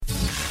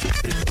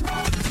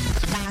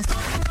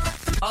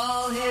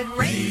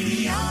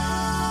Radio.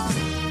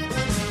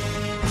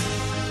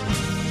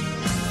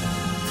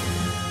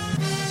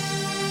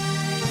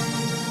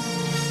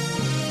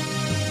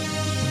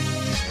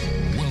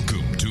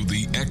 Welcome to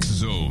the X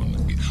Zone,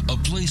 a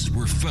place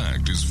where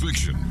fact is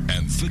fiction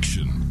and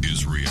fiction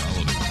is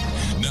reality.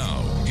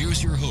 Now,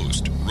 here's your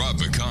host, Rob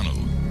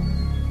McConnell.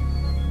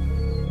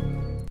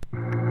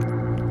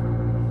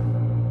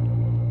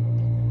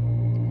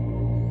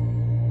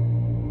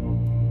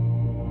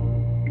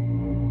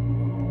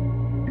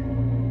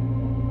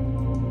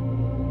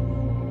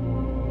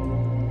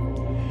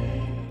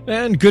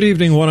 And good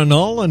evening, one and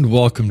all, and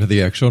welcome to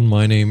the X Zone.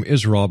 My name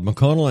is Rob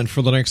McConnell, and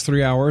for the next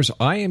 3 hours,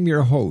 I am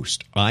your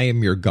host. I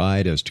am your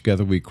guide as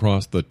together we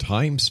cross the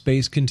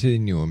time-space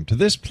continuum to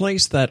this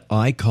place that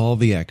I call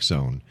the X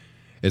Zone.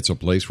 It's a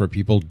place where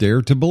people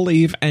dare to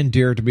believe and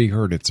dare to be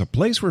heard. It's a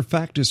place where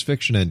fact is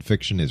fiction and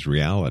fiction is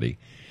reality.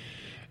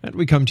 And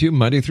we come to you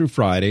Monday through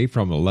Friday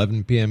from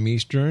 11 p.m.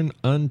 Eastern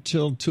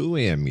until 2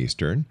 a.m.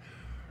 Eastern.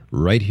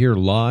 Right here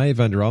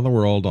live and around the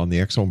world on the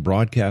X Zone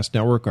Broadcast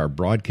Network, our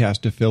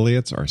broadcast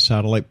affiliates, our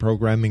satellite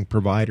programming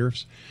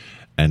providers,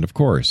 and of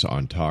course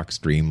on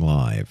TalkStream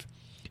Live.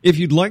 If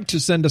you'd like to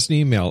send us an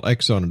email,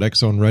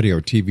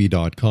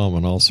 xzone@xzoneradiotv.com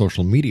on all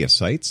social media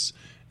sites,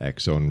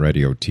 X Zone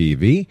Radio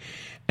TV,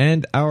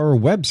 and our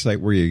website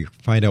where you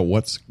find out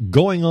what's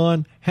going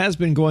on, has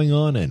been going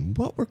on, and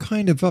what we're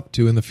kind of up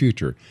to in the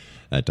future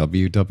at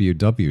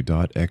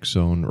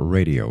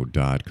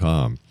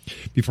www.xzoneradio.com.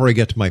 Before I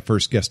get to my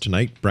first guest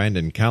tonight,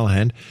 Brandon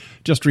Callahan,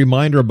 just a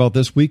reminder about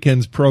this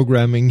weekend's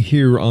programming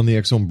here on the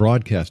X Zone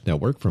Broadcast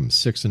Network from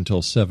 6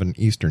 until 7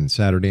 Eastern,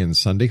 Saturday and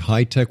Sunday.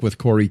 High Tech with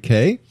Corey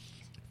K.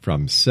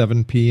 from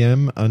 7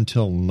 p.m.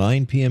 until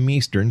 9 p.m.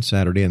 Eastern,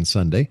 Saturday and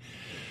Sunday.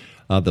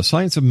 The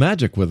Science of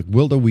Magic with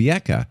Wilda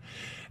Wieka.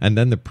 And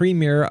then the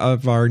premiere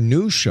of our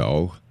new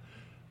show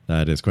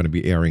that is going to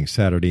be airing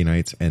Saturday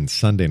nights and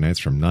Sunday nights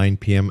from 9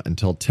 p.m.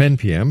 until 10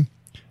 p.m.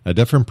 A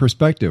Different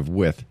Perspective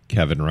with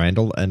Kevin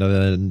Randall,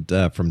 and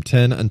from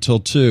 10 until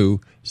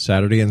 2,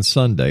 Saturday and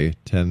Sunday,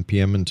 10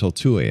 p.m. until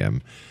 2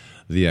 a.m.,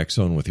 the X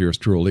Zone with yours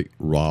truly,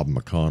 Rob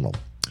McConnell.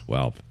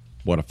 Well,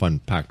 what a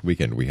fun-packed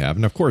weekend we have.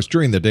 And, of course,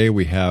 during the day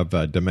we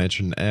have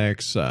Dimension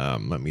X.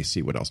 Let me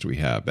see, what else do we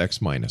have?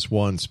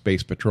 X-1,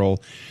 Space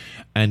Patrol,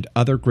 and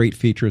other great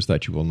features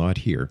that you will not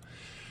hear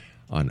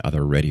on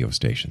other radio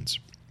stations.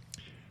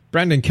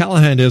 Brandon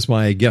Callahan is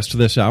my guest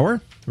this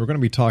hour. We're going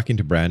to be talking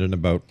to Brandon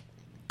about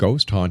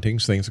ghost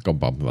hauntings, things that go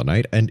bump in the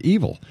night, and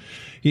evil.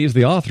 He is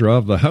the author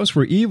of The House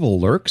Where Evil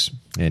Lurks,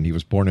 and he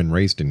was born and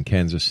raised in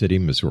Kansas City,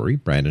 Missouri.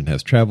 Brandon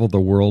has traveled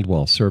the world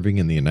while serving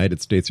in the United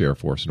States Air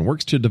Force and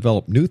works to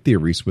develop new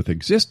theories with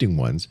existing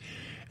ones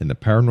in the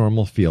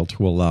paranormal field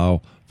to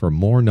allow for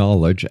more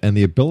knowledge and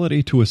the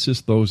ability to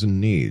assist those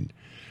in need.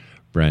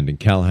 Brandon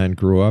Callahan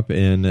grew up with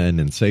an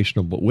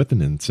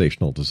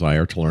insatiable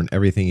desire to learn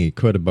everything he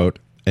could about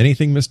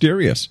anything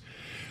mysterious.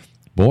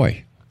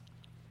 Boy,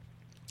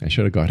 I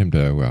should have got him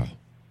to,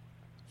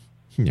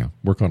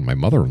 work on my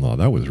mother-in-law.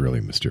 That was really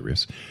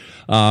mysterious.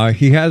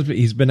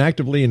 He's been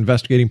actively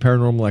investigating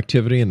paranormal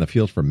activity in the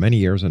field for many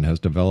years and has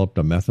developed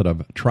a method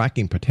of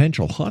tracking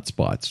potential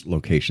hotspots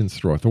locations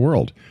throughout the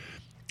world.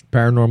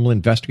 Paranormal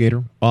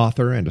investigator,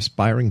 author, and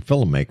aspiring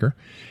filmmaker.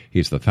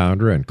 He's the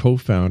founder and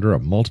co-founder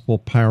of multiple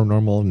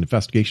paranormal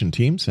investigation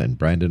teams, and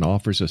Brandon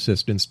offers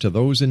assistance to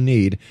those in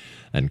need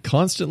and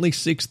constantly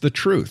seeks the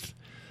truth,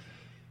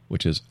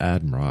 which is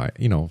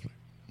admirable.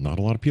 Not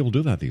a lot of people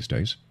do that these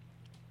days.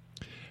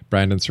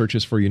 Brandon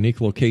searches for unique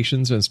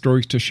locations and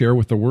stories to share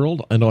with the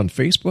world, and on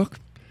Facebook,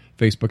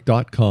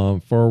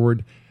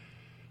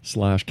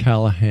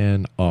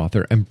 facebook.com/Callahan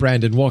author. And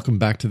Brandon, welcome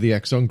back to the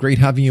X Zone. Great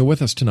having you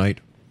with us tonight.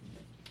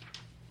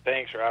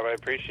 Thanks, Rob. I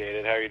appreciate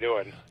it. How are you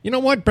doing? You know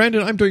what,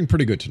 Brandon? I'm doing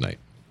pretty good tonight.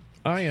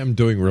 I am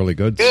doing really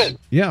good. Good.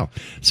 Yeah.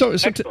 So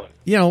excellent.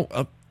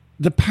 The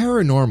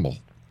paranormal.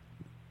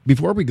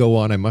 Before we go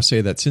on, I must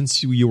say that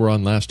since you were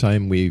on last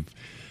time, we've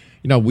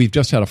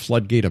just had a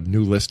floodgate of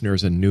new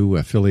listeners and new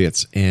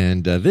affiliates,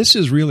 and this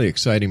is really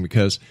exciting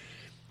because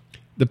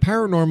the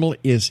paranormal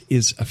is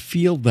a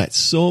field that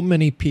so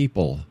many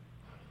people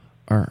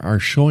are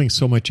showing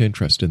so much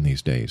interest in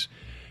these days.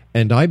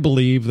 And I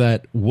believe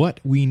that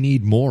what we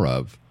need more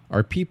of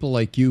are people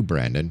like you,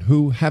 Brandon,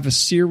 who have a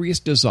serious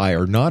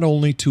desire not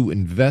only to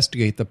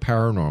investigate the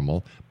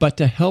paranormal, but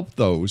to help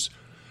those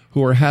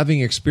who are having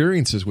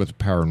experiences with the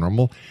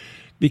paranormal,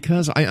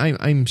 because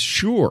I'm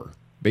sure,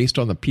 based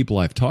on the people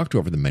I've talked to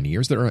over the many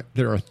years, there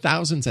are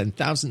thousands and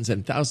thousands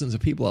and thousands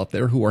of people out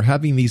there who are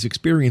having these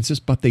experiences,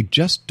 but they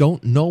just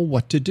don't know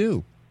what to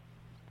do.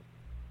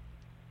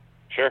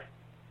 Sure.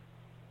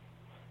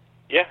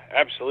 Yeah,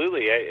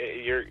 absolutely.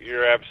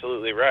 You're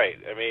absolutely right.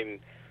 I mean,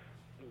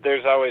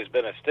 there's always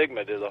been a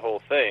stigma to the whole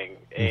thing,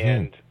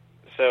 and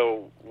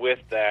so with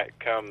that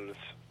comes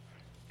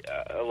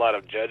a lot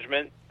of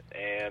judgment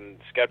and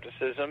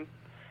skepticism,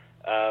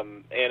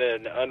 and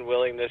an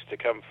unwillingness to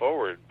come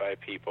forward by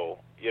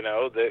people. They're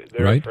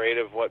right. afraid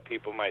of what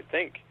people might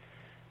think.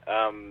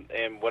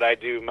 And what I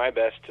do my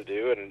best to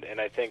do,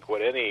 and I think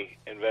what any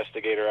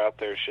investigator out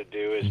there should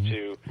do, is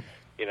to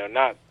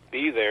not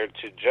be there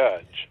to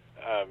judge.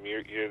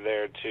 You're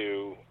there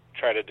to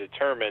try to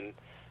determine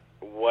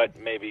what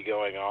may be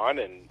going on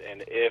and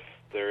if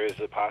there is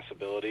a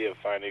possibility of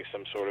finding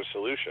some sort of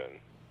solution.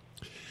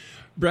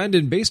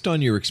 Brandon, based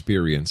on your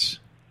experience,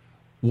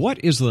 what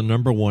is the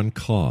number one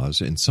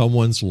cause in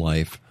someone's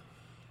life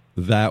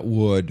that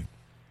would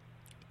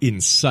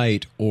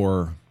incite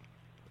or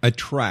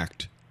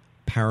attract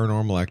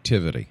paranormal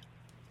activity?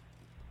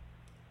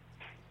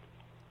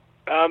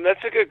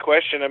 That's a good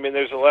question. I mean,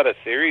 there's a lot of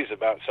theories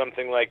about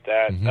something like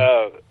that.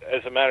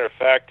 As a matter of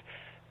fact,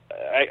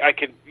 I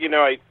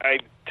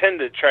tend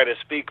to try to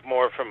speak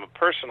more from a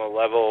personal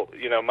level,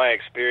 my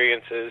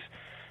experiences,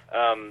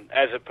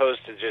 as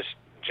opposed to just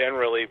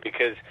generally,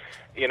 because,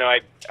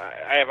 I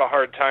have a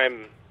hard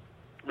time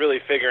really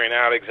figuring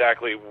out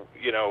exactly,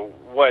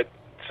 what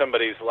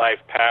somebody's life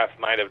path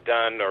might have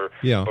done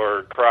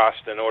or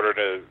crossed in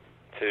order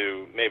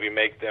to maybe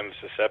make them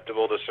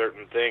susceptible to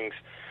certain things.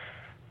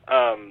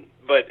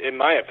 But in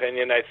my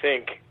opinion, I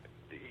think,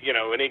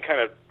 any kind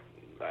of,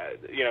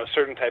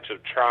 certain types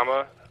of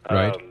trauma,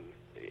 right.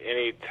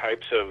 Any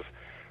types of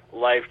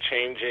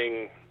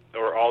life-changing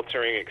or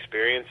altering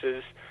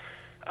experiences,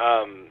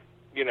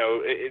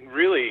 it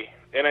really,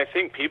 and I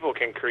think people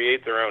can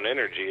create their own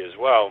energy as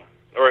well,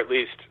 or at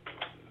least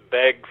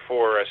beg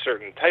for a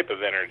certain type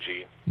of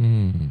energy,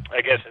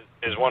 I guess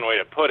is one way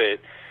to put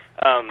it.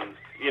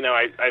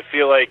 I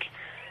feel like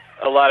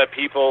a lot of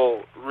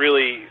people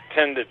really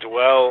tend to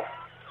dwell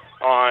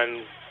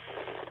on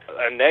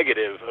a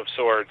negative of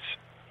sorts,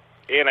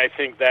 and I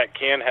think that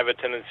can have a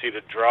tendency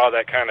to draw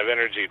that kind of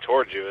energy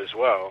towards you as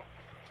well.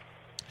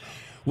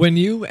 When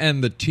you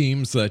and the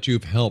teams that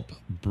you've helped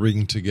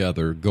bring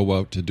together go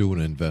out to do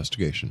an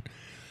investigation,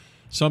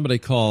 somebody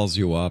calls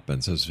you up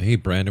and says, "Hey,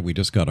 Brandon, we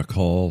just got a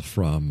call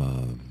from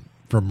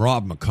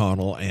Rob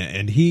McConnell,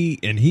 and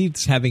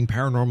he's having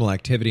paranormal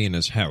activity in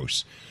his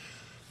house."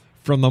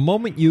 From the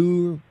moment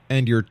you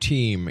and your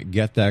team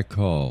get that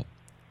call,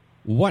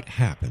 what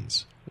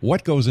happens?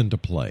 What goes into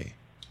play?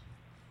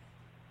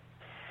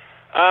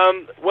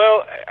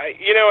 Well,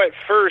 at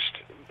first,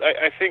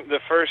 I think the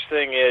first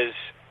thing is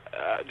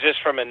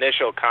just from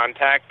initial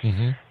contact.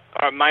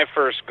 My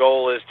first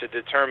goal is to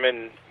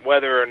determine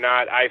whether or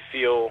not I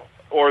feel,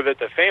 or that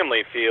the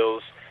family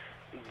feels,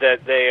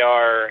 that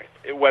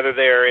whether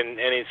they are in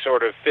any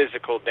sort of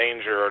physical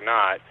danger or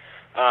not.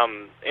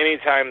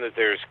 Anytime that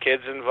there's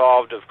kids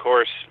involved, of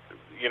course,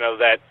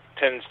 that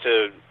tends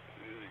to,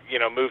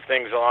 move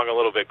things along a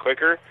little bit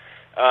quicker.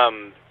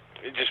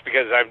 Just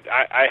because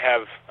I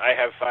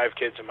have 5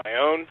 kids of my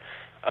own,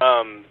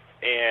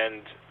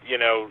 and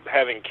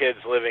having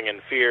kids living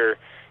in fear,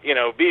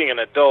 being an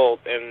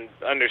adult and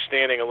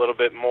understanding a little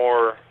bit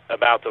more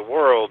about the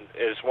world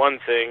is one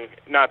thing.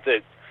 Not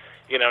that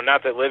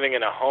living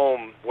in a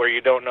home where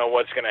you don't know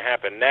what's going to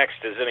happen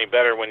next is any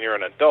better when you're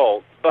an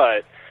adult,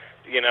 but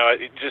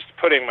just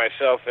putting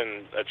myself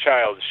in a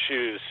child's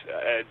shoes,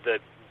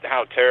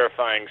 how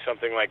terrifying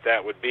something like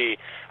that would be.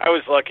 I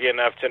was lucky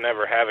enough to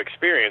never have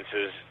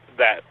experiences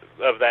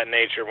of that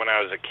nature when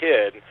I was a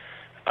kid,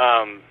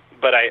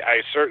 but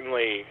I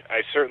certainly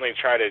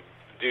try to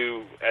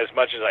do as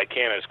much as I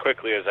can as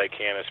quickly as I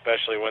can,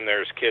 especially when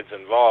there's kids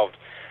involved.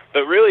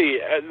 But really,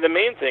 the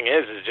main thing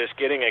is just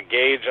getting a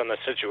gauge on the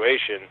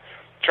situation,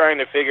 trying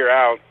to figure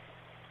out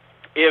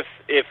if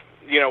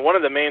one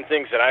of the main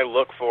things that I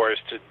look for is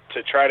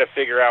to try to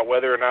figure out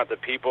whether or not the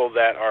people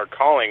that are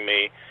calling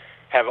me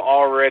have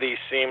already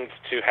seemed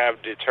to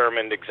have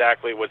determined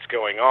exactly what's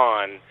going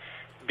on,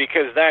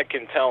 because that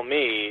can tell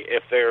me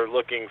if they're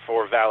looking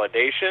for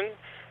validation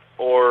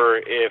or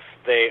if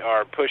they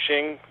are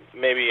pushing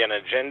maybe an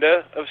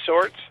agenda of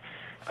sorts.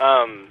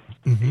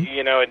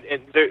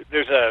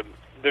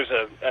 There's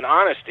an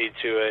honesty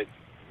to it.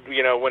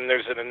 When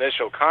there's an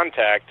initial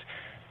contact,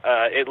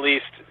 at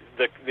least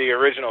the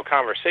original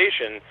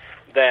conversation,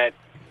 that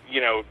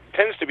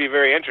tends to be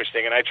very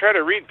interesting. And I try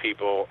to read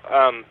people.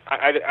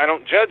 I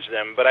don't judge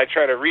them, but I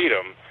try to read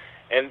them.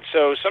 And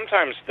so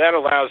sometimes that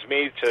allows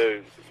me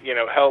to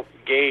help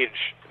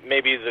gauge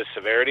maybe the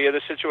severity of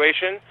the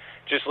situation,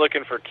 just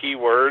looking for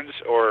keywords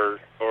or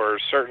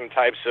certain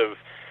types of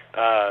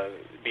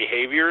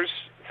behaviors,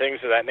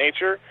 things of that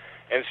nature.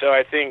 And so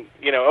I think,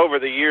 over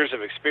the years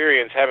of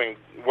experience, having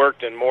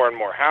worked in more and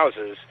more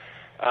houses,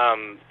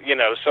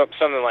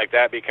 something like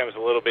that becomes a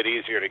little bit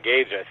easier to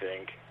gauge, I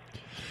think.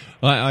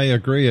 I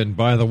agree. And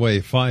by the way,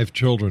 5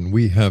 children,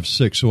 we have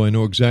 6, so I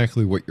know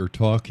exactly what you're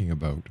talking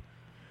about.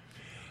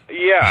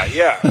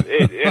 Yeah.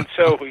 And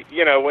so,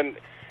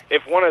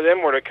 if one of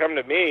them were to come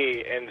to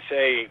me and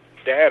say,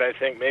 "Dad, I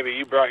think maybe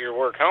you brought your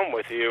work home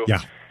with you,"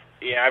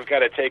 yeah, I've got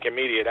to take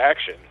immediate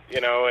action,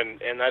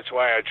 and that's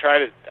why I try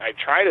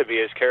to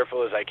be as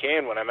careful as I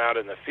can when I'm out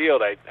in the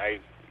field.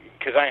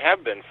 Because I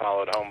have been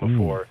followed home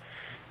before,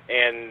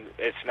 and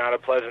it's not a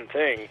pleasant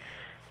thing.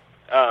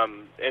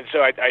 And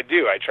so I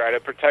try to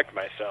protect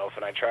myself,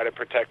 and I try to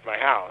protect my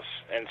house,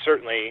 and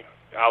certainly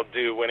I'll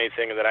do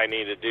anything that I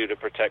need to do to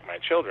protect my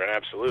children.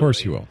 Absolutely. Of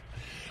course you will.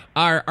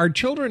 Are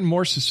children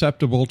more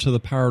susceptible to the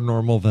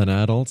paranormal than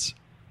adults?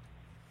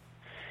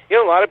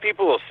 A lot of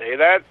people will say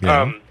that.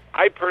 Yeah.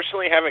 I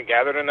personally haven't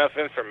gathered enough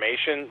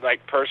information,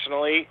 like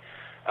personally.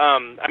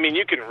 I mean,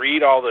 you can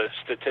read all the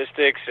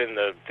statistics and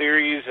the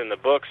theories and the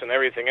books and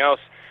everything else,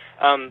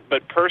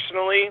 but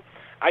personally,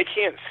 I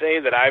can't say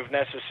that I've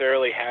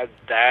necessarily had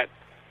that.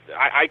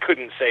 I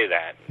couldn't say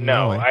that.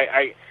 No,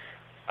 I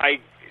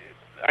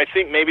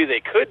think maybe they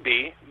could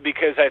be,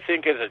 because I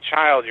think as a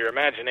child your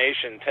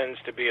imagination tends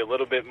to be a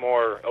little bit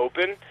more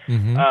open.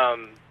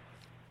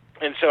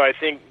 And so I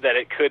think that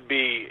it could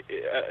be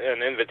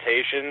an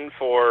invitation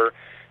for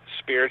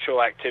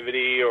spiritual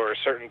activity or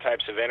certain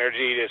types of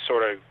energy to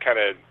sort of kind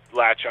of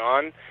latch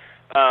on.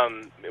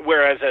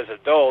 Whereas as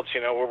adults,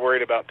 we're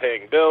worried about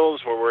paying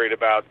bills, we're worried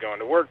about going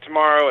to work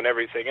tomorrow and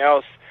everything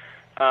else.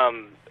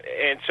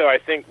 And so I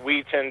think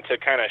we tend to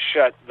kind of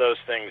shut those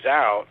things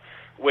out,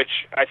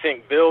 which I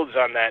think builds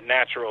on that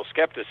natural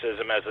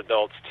skepticism as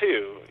adults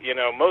too.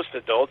 Most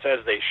adults,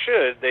 as they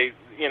should, they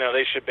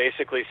should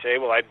basically say,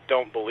 well, I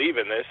don't believe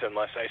in this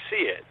unless I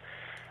see it,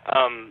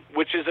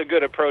 which is a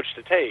good approach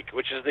to take,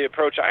 which is the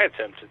approach I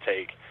attempt to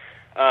take.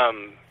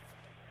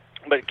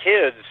 But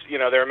kids,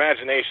 their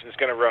imagination is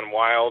going to run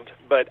wild.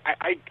 But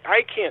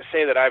I can't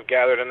say that I've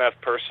gathered enough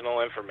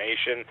personal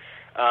information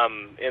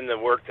in the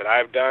work that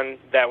I've done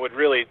that would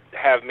really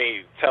have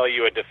me tell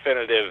you a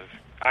definitive,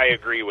 I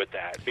agree with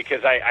that,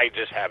 because I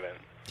just haven't.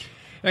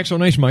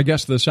 Excellent. My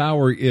guest this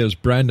hour is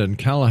Brandon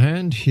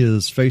Callahan.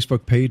 His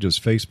Facebook page is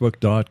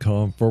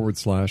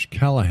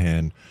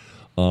facebook.com/Callahan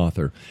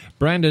author.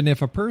 Brandon,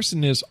 if a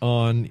person is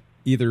on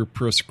either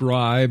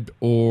prescribed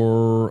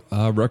or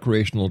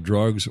recreational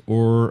drugs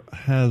or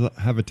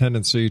have a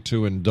tendency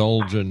to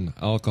indulge in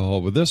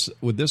alcohol, would this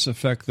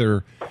affect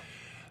their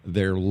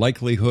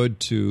likelihood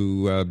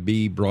to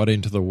be brought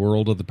into the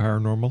world of the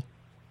paranormal?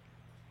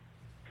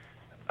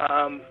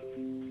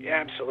 Yeah,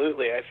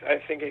 absolutely.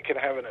 I think it could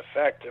have an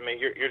effect. I mean,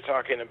 you're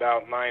talking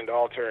about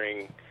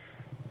mind-altering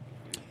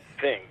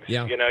things.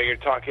 Yeah. You're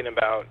talking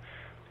about,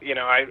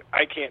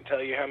 I can't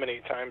tell you how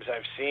many times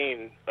I've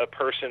seen a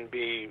person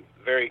be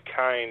very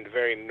kind,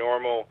 very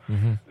normal,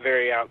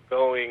 very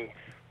outgoing,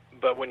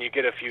 but when you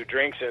get a few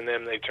drinks in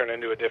them, they turn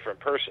into a different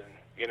person.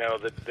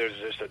 That there's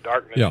just a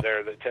darkness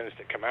there that tends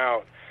to come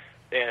out.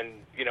 And,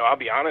 I'll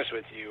be honest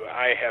with you,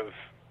 I have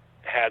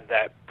had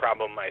that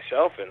problem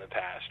myself in the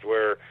past,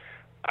 where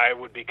I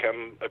would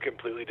become a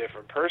completely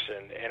different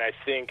person. And I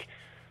think,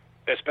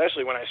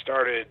 especially when I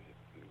started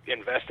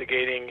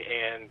investigating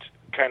and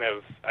kind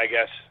of, I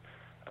guess,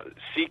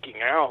 seeking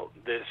out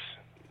this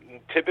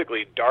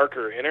typically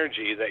darker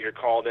energy that you're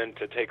called in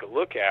to take a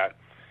look at,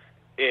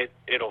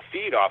 it'll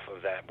feed off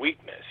of that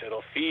weakness.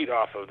 It'll feed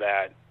off of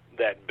that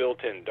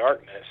built-in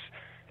darkness.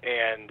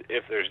 And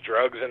if there's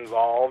drugs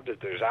involved, if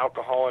there's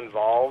alcohol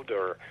involved,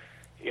 or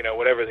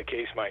whatever the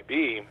case might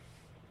be,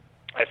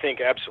 I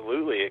think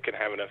absolutely it can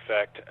have an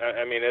effect.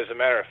 I mean, as a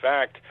matter of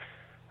fact,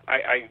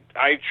 I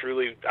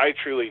truly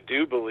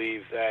do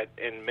believe that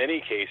in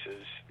many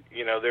cases,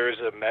 there is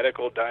a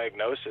medical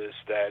diagnosis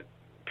that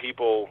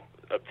people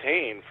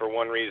obtain for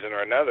one reason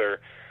or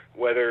another,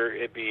 whether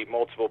it be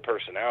multiple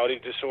personality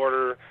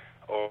disorder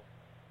or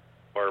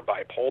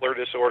bipolar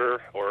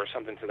disorder or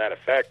something to that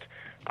effect.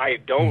 I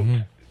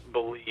don't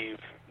believe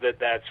that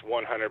that's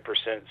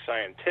 100%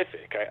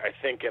 scientific. I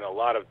think in a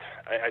lot of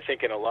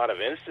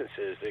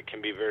instances it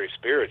can be very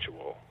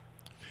spiritual.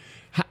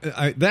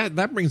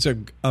 That brings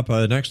up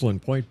an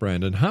excellent point,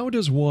 Brandon. How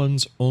does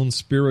one's own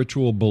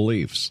spiritual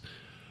beliefs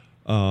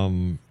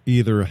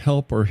either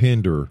help or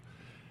hinder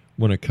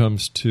when it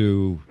comes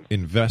to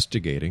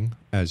investigating,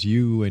 as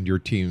you and your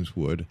teams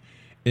would,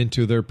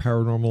 into their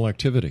paranormal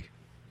activity?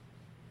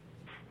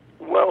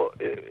 Well,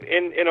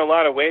 in a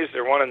lot of ways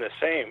they're one and the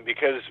same,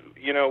 because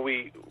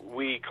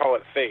we call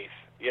it faith.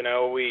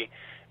 We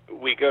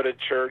go to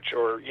church,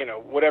 or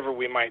whatever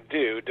we might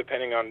do,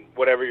 depending on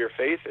whatever your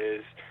faith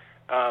is.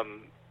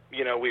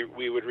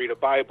 We would read a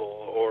Bible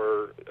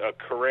or a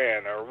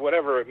Quran or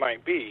whatever it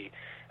might be,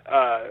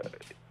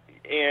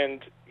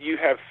 and you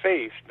have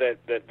faith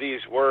that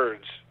these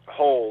words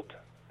hold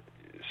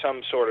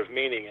some sort of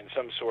meaning and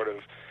some sort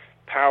of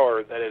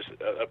power that is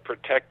a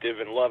protective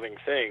and loving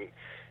thing.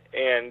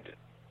 And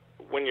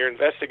when you're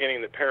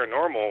investigating the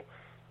paranormal,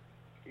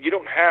 you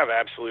don't have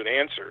absolute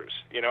answers.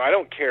 I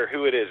don't care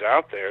who it is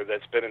out there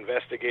that's been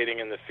investigating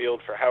in the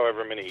field for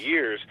however many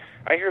years.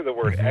 I hear the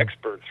word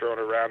expert thrown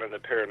around in the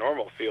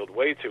paranormal field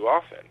way too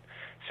often,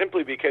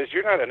 simply because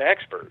you're not an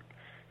expert.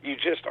 You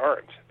just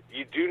aren't.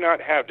 You do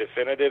not have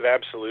definitive,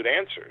 absolute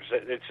answers.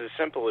 It's as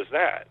simple as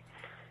that.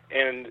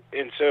 And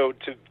so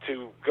to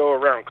go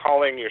around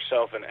calling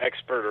yourself an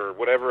expert or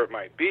whatever it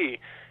might be,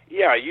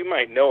 yeah, you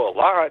might know a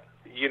lot.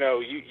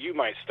 You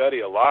might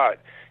study a lot.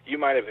 You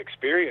might have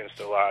experienced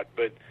a lot,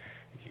 but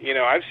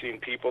I've seen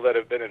people that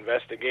have been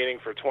investigating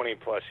for 20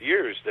 plus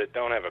years that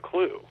don't have a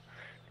clue.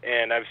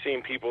 And I've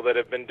seen people that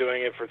have been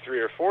doing it for 3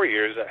 or 4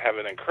 years that have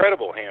an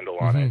incredible handle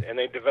on it, and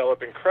they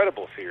develop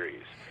incredible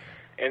theories.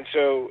 And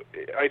so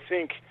I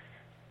think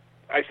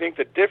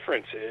the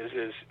difference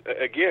is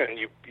again,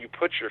 you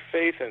put your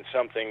faith in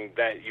something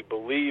that you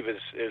believe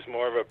is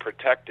more of a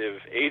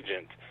protective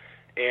agent,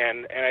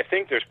 And I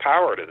think there's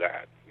power to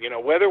that. You know,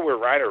 whether we're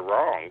right or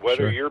wrong,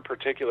 whether Sure. your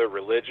particular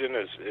religion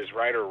is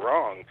right or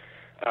wrong,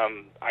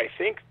 I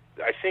think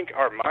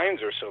our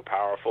minds are so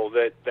powerful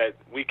that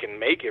we can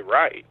make it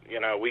right. You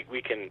know,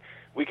 we can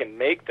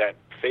make that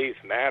faith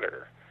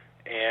matter.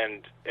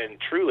 And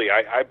truly,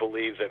 I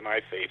believe that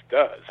my faith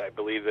does. I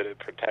believe that it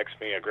protects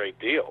me a great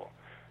deal.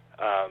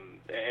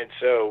 And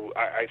so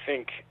I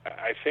think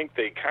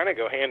they kind of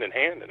go hand in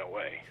hand in a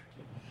way.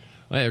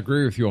 I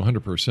agree with you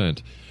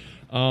 100%.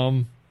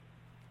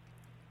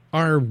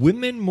 Are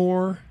women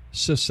more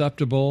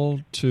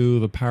susceptible to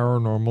the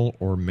paranormal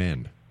or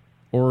men?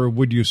 Or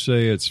would you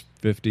say it's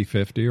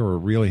 50-50 or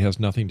really has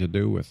nothing to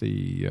do with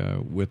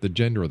the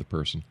gender of the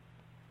person?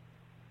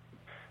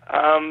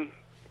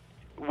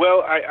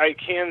 Well, I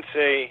can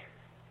say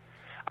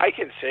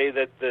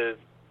that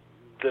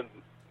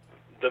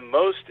the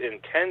most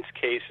intense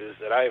cases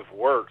that I've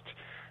worked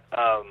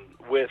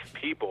with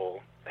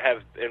people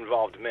have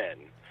involved men.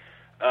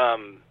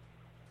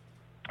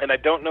 And I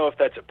don't know if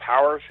that's a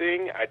power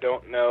thing. I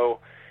don't know,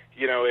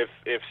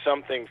 if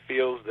something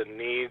feels the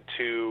need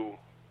to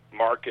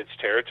mark its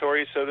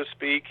territory, so to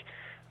speak.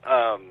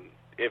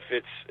 If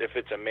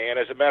it's a man.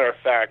 As a matter of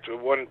fact,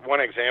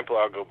 one example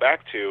I'll go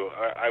back to.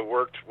 I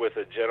worked with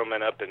a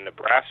gentleman up in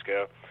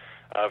Nebraska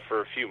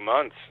for a few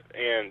months,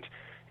 and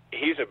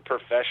he's a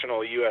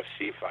professional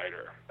UFC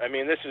fighter. I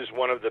mean, this is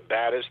one of the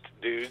baddest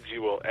dudes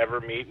you will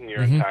ever meet in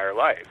your entire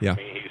life. Yeah. I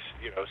mean, he's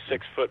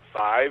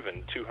 6'5"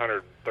 and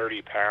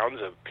 230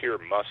 pounds of pure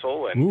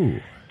muscle,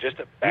 and just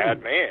a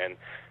bad man.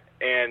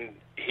 And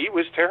he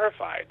was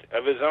terrified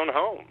of his own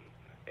home,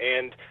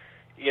 and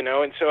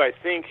and so I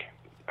think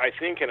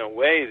in a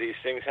way these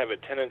things have a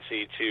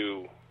tendency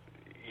to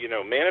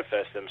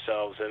manifest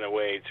themselves in a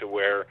way to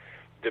where,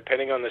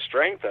 depending on the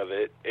strength of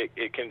it,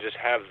 it can just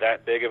have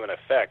that big of an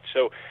effect.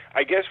 So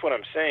I guess what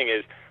I'm saying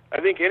is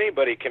I think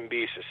anybody can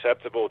be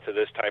susceptible to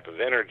this type of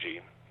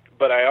energy,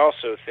 but I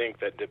also think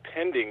that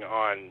depending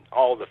on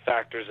all the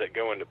factors that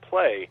go into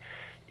play,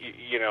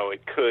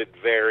 it could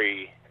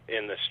vary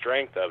in the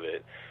strength of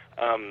it.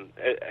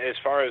 As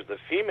far as the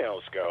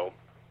females go,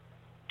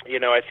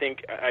 I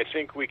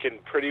think we can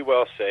pretty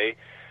well say,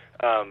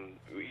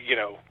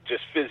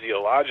 just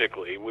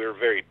physiologically, we're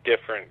very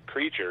different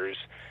creatures.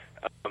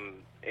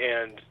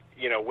 And,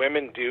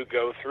 women do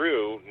go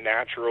through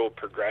natural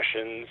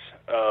progressions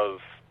of,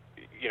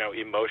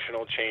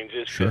 emotional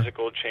changes, Sure.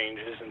 physical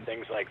changes, and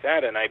things like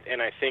that. And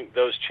I think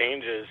those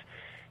changes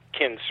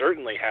can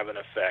certainly have an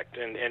effect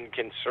and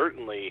can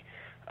certainly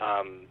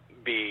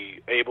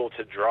be able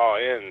to draw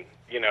in,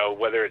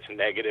 whether it's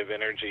negative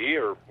energy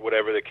or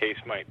whatever the case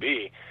might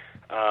be.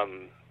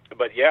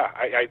 But yeah,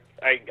 I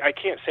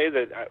can't say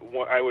that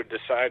I would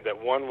decide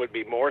that one would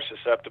be more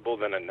susceptible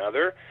than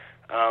another.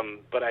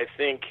 But I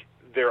think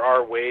there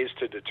are ways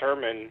to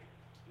determine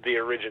the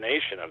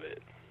origination of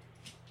it.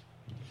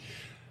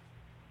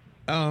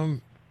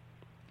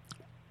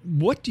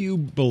 What do you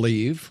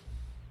believe,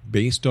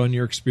 based on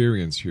your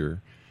experience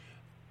here,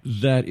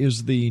 that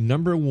is the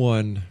number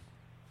one,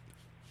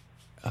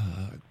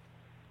 how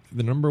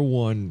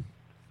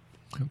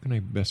can I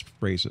best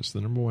phrase this?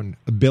 The number one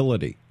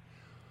ability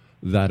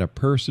that a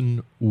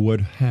person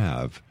would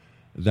have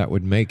that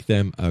would make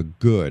them a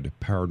good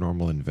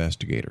paranormal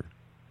investigator?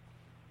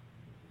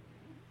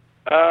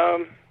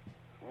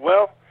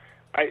 Well,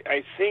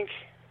 I think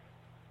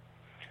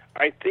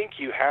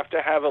you have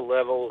to have a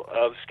level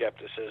of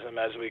skepticism,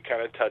 as we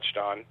kind of touched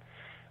on.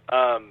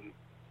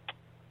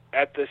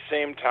 At the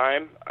same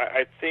time,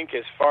 I think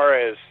as far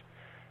as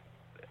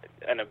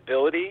an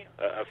ability,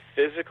 a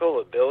physical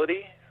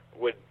ability,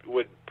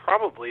 would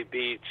probably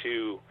be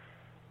to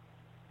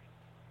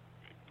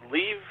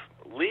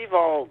leave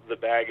all the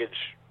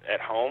baggage at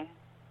home,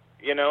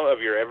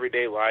 of your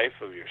everyday life,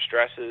 of your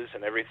stresses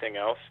and everything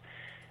else,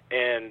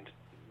 and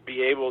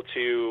be able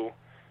to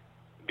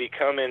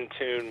become in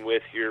tune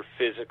with your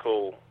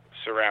physical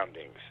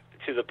surroundings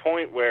to the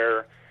point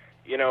where,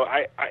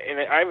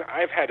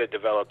 I've had to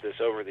develop this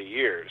over the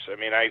years. I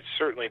mean, I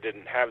certainly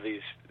didn't have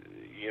these,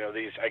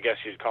 I guess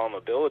you'd call them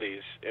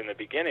abilities in the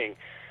beginning.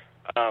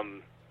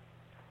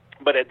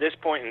 But at this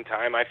point in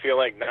time, I feel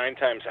like 9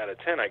 times out of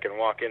 10, I can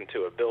walk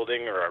into a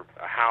building or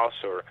a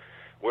house or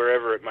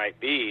wherever it might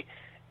be,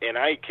 and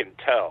I can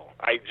tell.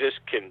 I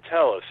just can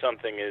tell if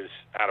something is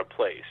out of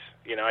place.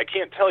 I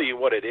can't tell you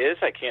what it is.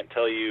 I can't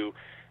tell you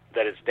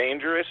that it's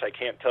dangerous. I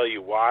can't tell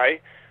you why.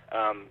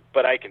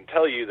 But I can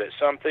tell you that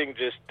something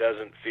just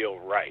doesn't feel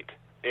right.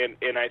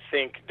 And I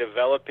think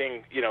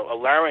developing,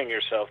 allowing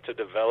yourself to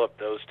develop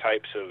those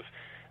types of,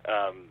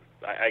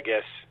 I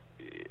guess,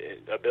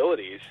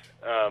 abilities,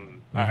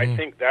 I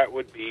think that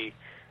would be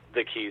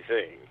the key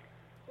thing.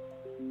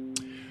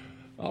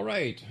 All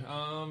right.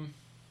 I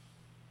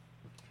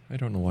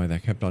don't know why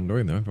that kept on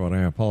doing that, but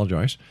I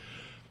apologize.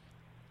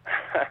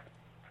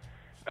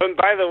 And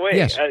by the way,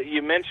 yes.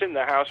 You mentioned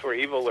the house where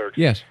evil lurks.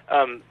 Yes.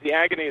 The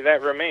Agony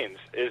That Remains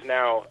is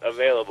now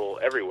available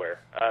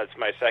everywhere. It's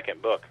my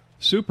second book.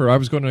 Super. I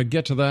was going to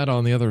get to that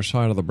on the other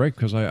side of the break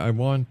because I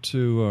want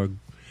to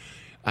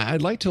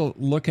I'd like to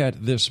look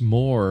at this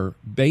more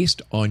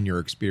based on your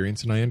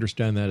experience, and I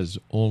understand that is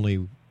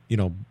only,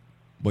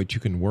 what you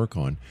can work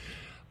on.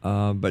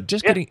 But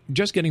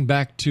getting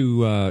back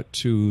to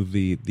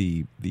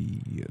the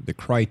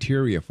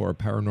criteria for a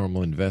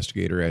paranormal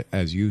investigator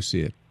as you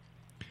see it,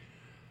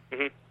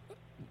 mm-hmm.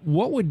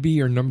 What would be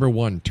your number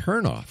one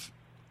turnoff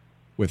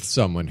with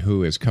someone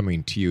who is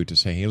coming to you to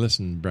say, "Hey,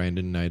 listen,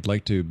 Brandon, I'd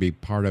like to be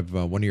part of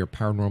one of your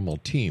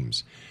paranormal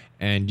teams,"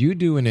 and you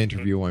do an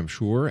interview, mm-hmm. I'm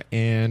sure.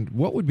 And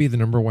what would be the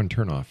number one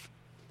turnoff?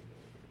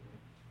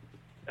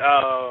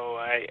 Oh,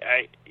 I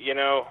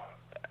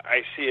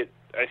see it.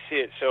 I see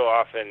it so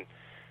often.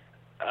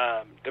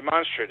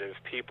 Demonstrative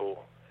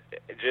people,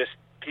 just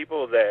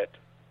people that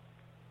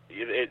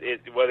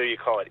whether you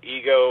call it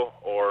ego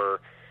or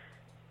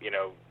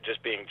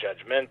just being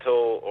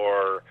judgmental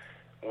or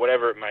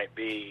whatever it might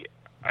be.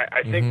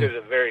 I think there's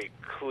a very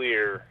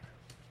clear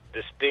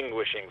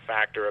distinguishing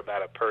factor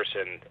about a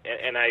person,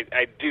 and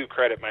I do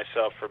credit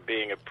myself for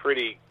being a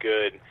pretty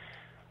good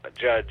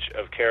judge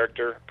of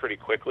character pretty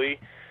quickly.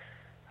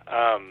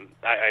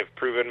 I've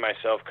proven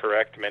myself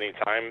correct many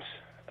times,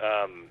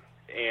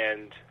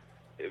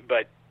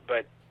 but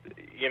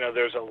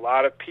there's a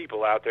lot of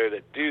people out there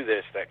that do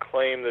this, that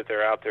claim that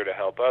they're out there to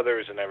help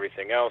others and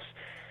everything else,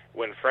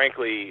 when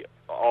frankly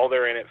all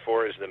they're in it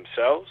for is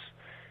themselves,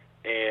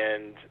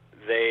 and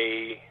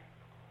they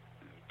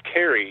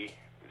carry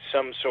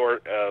some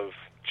sort of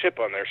chip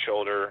on their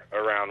shoulder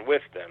around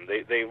with them.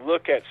 They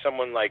look at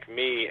someone like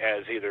me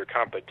as either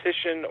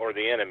competition or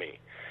the enemy.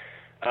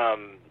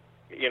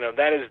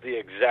 That is the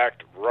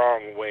exact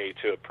wrong way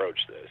to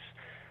approach this.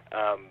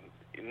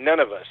 None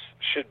of us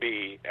should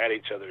be at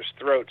each other's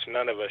throats.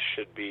 None of us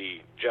should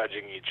be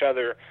judging each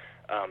other.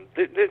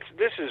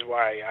 This is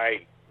why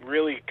I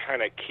really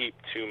kind of keep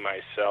to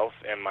myself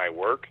and my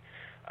work.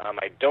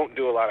 I don't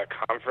do a lot of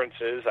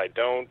conferences. I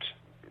don't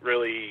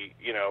really,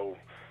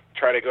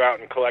 try to go out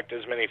and collect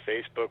as many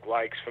Facebook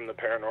likes from the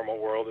paranormal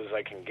world as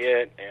I can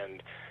get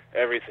and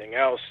everything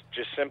else,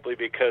 just simply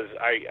because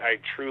I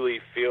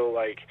truly feel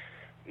like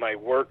my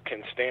work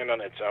can stand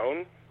on its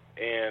own,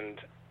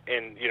 and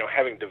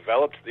having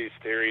developed these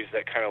theories,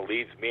 that kind of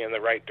leads me in the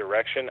right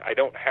direction. I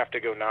don't have to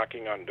go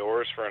knocking on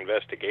doors for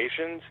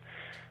investigations.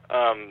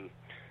 And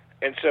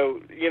so,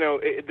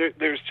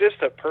 there's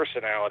just a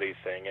personality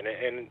thing,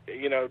 and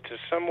to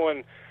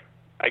someone,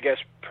 I guess,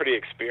 pretty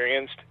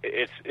experienced,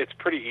 it's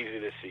pretty easy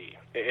to see.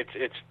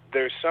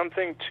 There's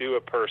something to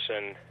a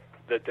person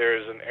that there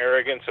is an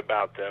arrogance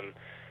about them,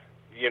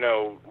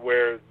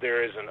 where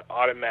there is an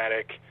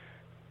automatic,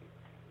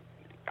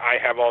 I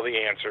have all the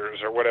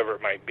answers, or whatever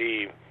it might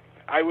be.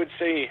 I would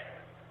say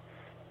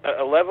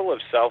a level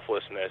of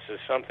selflessness is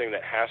something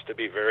that has to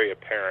be very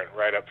apparent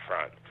right up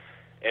front.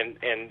 And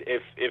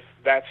if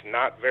that's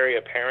not very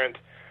apparent,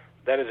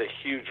 that is a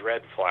huge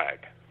red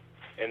flag.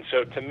 And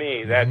so to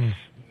me,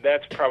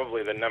 that's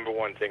probably the number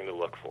one thing to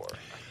look for.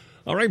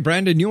 All right,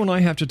 Brandon, you and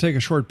I have to take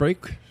a short break.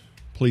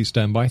 Please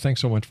stand by.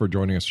 Thanks so much for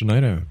joining us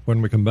tonight.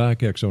 When we come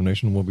back, X-Zone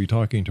Nation, we'll be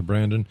talking to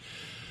Brandon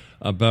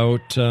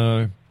about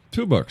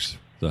two books,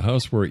 The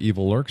House Where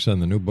Evil Lurks,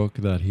 and the new book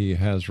that he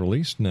has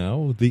released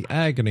now, The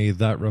Agony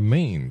That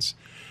Remains.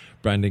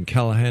 Brandon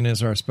Callahan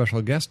is our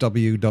special guest,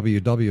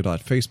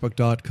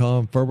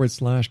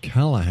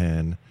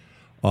 www.facebook.com/Callahan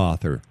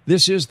author.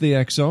 This is the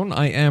X-Zone.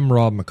 I am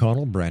Rob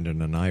McConnell.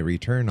 Brandon and I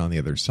return on the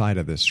other side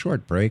of this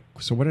short break.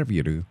 So whatever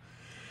you do,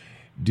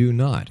 do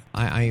not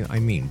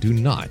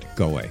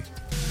go away.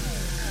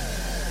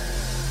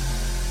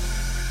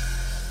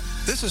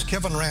 This is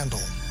Kevin Randall.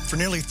 For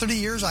nearly 30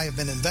 years, I have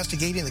been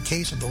investigating the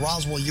case of the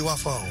Roswell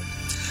UFO.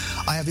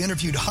 I have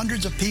interviewed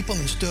hundreds of people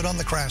and stood on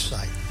the crash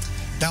site.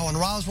 Now in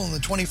Roswell in the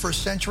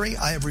 21st century,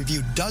 I have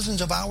reviewed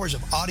dozens of hours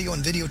of audio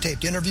and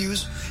videotaped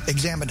interviews,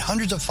 examined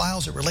hundreds of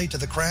files that relate to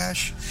the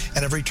crash,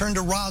 and have returned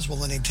to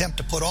Roswell in an attempt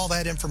to put all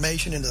that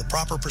information into the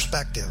proper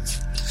perspective.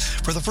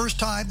 For the first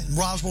time in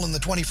Roswell in the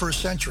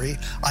 21st century,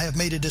 I have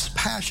made a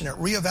dispassionate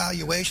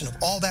reevaluation of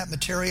all that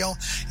material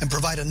and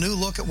provide a new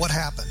look at what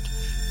happened.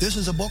 This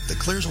is a book that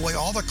clears away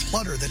all the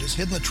clutter that has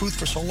hidden the truth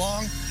for so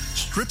long,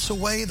 strips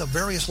away the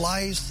various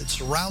lies that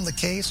surround the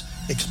case,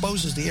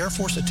 exposes the Air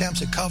Force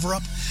attempts at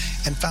cover-up,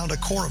 and found a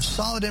core of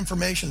solid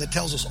information that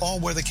tells us all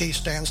where the case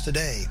stands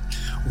today.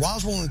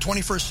 Roswell in the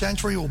 21st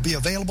century will be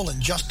available in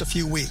just a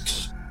few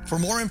weeks. For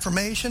more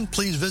information,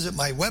 please visit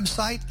my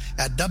website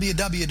at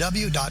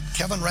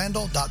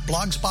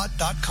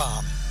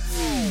www.kevinrandall.blogspot.com.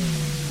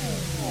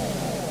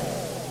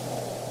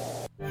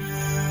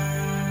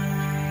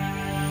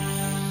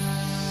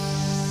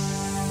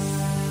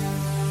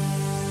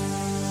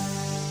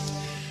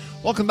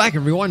 Welcome back,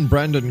 everyone.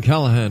 Brandon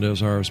Callahan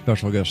is our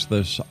special guest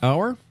this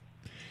hour.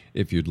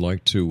 If you'd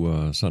like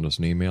to send us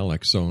an email,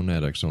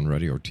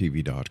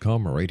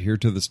 xzone@xzoneradiotv.com, or right here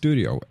to the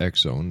studio,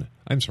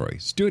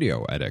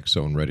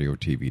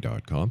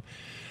 studio@xzoneradiotv.com,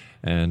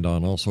 and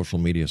on all social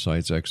media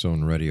sites,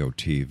 X-Zone Radio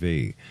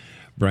TV.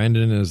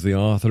 Brandon is the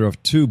author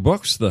of two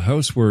books, The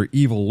House Where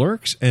Evil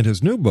Lurks, and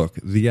his new book,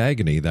 The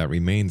Agony That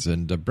Remains.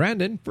 And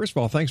Brandon, first of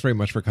all, thanks very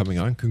much for coming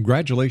on.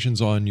 Congratulations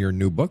on your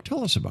new book.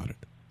 Tell us about it.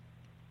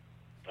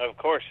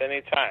 course,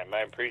 anytime.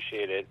 I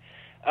appreciate it.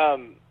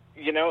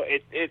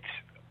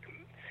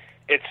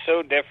 It's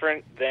so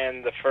different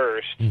than the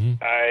first.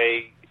 Mm-hmm.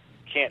 I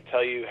can't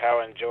tell you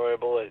how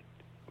enjoyable it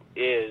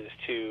is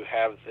to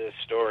have this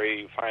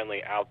story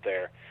finally out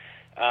there.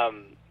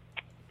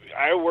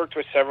 I worked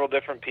with several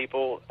different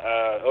people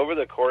over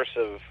the course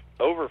of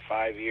over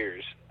 5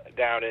 years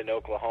down in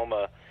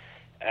Oklahoma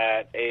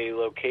at a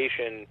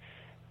location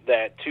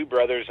that two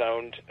brothers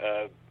owned,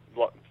 a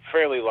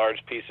fairly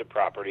large piece of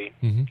property,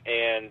 mm-hmm.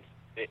 and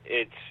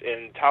it's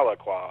in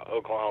Tahlequah,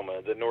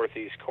 Oklahoma, the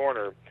northeast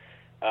corner,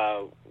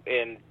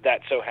 and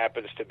that so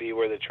happens to be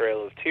where the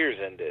Trail of Tears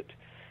ended.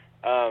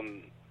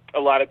 A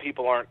lot of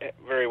people aren't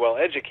very well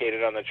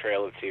educated on the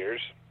Trail of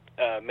Tears,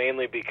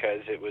 mainly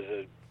because it was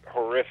a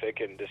horrific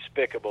and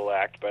despicable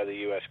act by the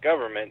U.S.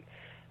 government,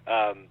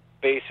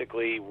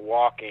 basically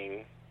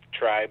walking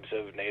tribes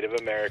of Native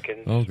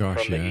Americans from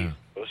the East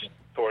Coast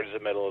towards the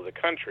middle of the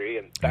country,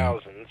 and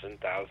thousands and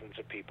thousands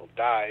of people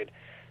died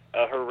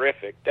a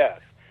horrific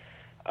death.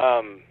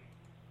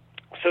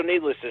 So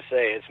needless to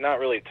say, it's not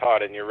really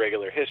taught in your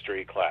regular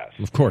history class.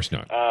 Of course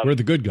not. We're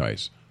the good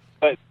guys.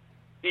 But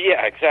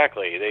yeah,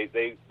 exactly.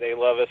 They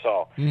love us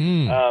all.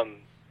 Mm.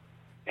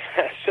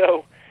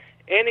 So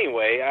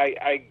anyway,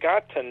 I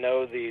got to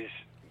know these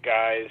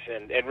guys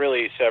and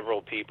really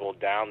several people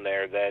down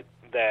there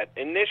that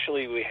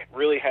initially we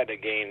really had to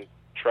gain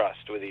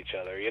trust with each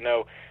other. You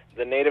know,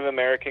 the Native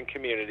American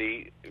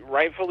community,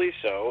 rightfully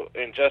so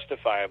and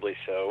justifiably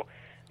so,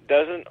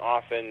 doesn't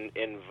often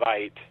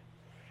invite,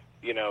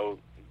 you know,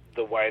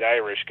 the white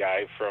Irish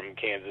guy from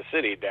Kansas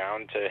City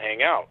down to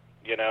hang out,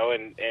 you know,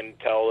 and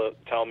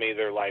tell me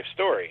their life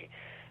story.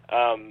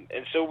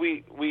 And so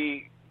we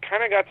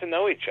kind of got to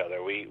know each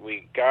other.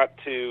 We got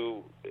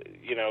to,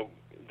 you know,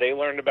 they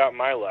learned about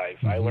my life.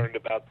 Mm-hmm. I learned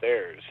about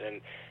theirs.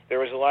 And there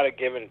was a lot of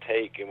give and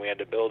take, and we had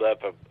to build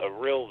up a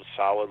real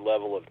solid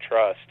level of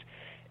trust.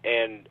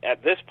 And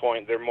at this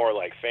point, they're more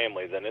like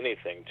family than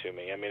anything to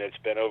me. I mean, it's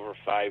been over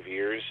 5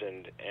 years,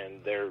 and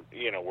they're,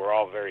 you know, we're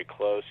all very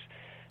close.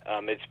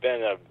 It's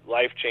been a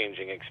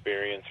life-changing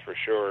experience for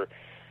sure.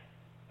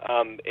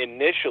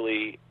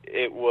 Initially,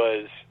 it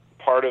was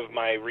part of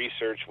my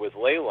research with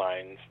ley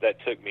lines that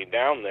took me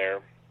down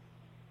there.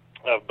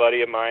 A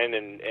buddy of mine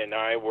and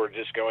I were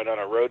just going on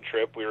a road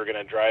trip. We were going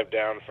to drive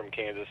down from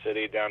Kansas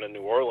City down to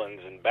New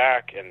Orleans and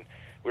back, and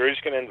we were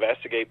just going to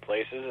investigate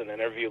places and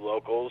interview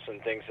locals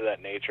and things of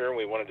that nature, and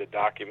we wanted to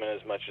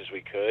document as much as we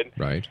could.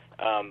 Right.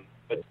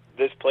 But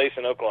this place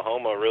in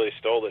Oklahoma really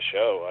stole the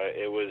show.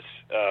 It was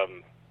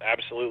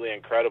absolutely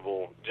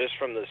incredible, just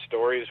from the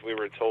stories we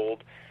were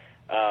told.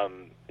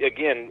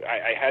 Again,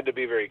 I had to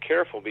be very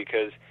careful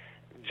because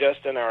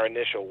just in our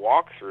initial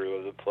walkthrough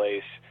of the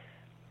place,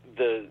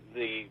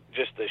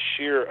 the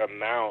sheer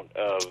amount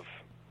of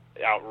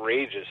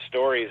outrageous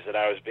stories that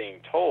I was being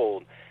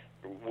told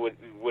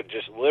would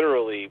just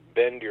literally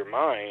bend your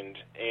mind,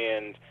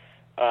 and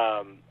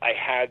I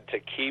had to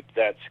keep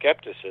that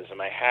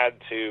skepticism. I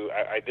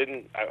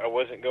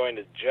wasn't going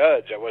to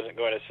judge. I wasn't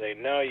going to say,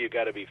 no, you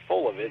got to be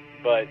full of it,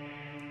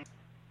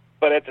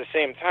 but at the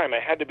same time, I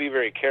had to be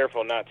very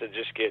careful not to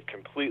just get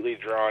completely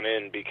drawn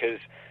in, because,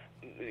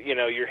 you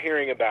know, you're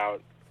hearing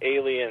about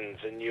aliens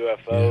and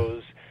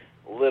UFOs,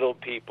 little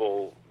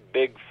people,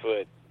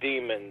 Bigfoot,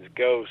 demons,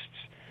 ghosts,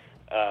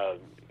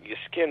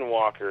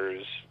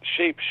 skinwalkers,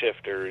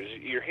 shapeshifters.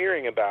 You're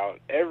hearing about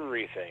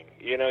everything.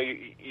 You know,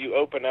 you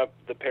open up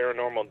the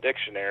paranormal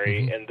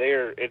dictionary, mm-hmm. and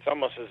it's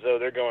almost as though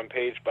they're going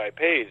page by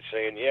page,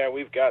 saying, "Yeah,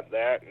 we've got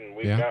that, and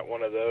we've got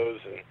one of those,"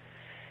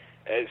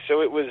 and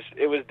so it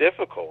was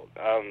difficult.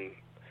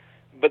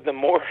 But the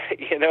more,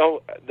 you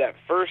know, that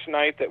first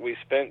night that we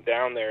spent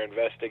down there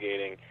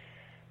investigating,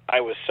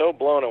 I was so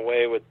blown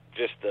away with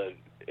just the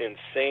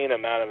insane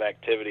amount of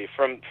activity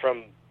from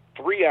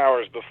 3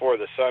 hours before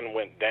the sun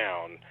went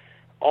down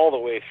all the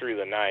way through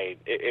the night.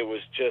 It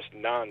was just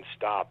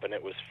nonstop, and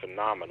it was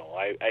phenomenal.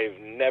 I've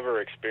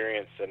never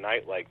experienced a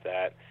night like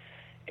that.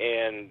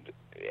 And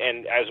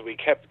as we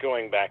kept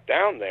going back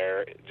down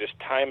there, just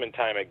time and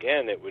time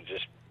again, it would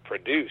just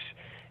produce,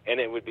 and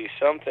it would be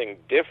something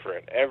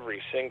different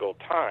every single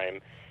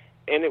time.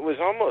 And it was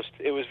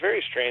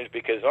very strange,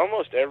 because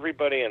almost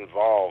everybody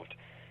involved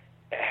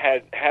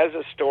has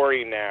a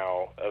story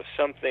now of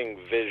something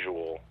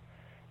visual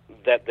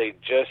that they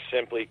just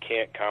simply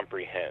can't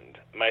comprehend,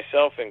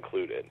 myself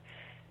included.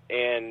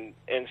 And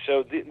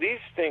so these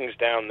things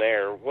down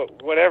there,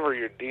 whatever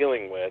you're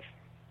dealing with,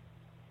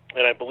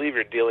 and I believe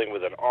you're dealing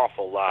with an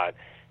awful lot,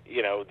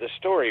 you know, the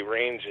story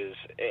ranges,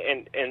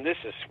 and this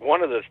is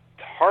one of the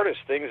hardest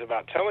things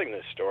about telling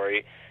this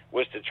story,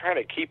 was to try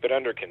to keep it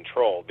under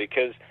control,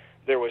 because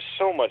there was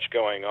so much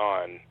going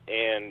on,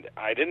 and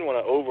I didn't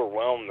want to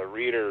overwhelm the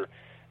reader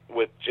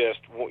with just,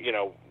 you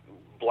know,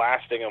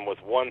 blasting them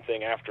with one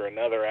thing after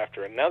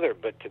another,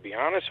 but to be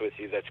honest with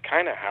you, that's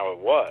kind of how it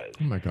was.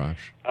 Oh my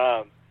gosh.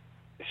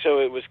 So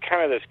it was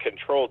kind of this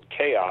controlled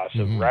chaos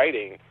mm-hmm. of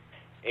writing,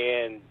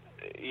 and,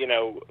 you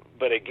know,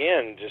 but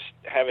again, just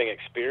having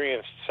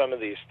experienced some of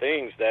these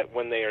things that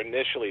when they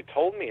initially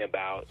told me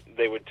about,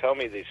 they would tell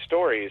me these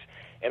stories,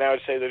 and I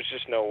would say there's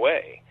just no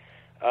way.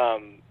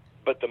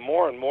 But the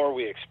more and more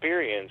we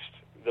experienced,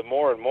 the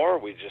more and more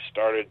we just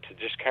started to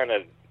just kind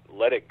of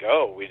let it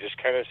go. We just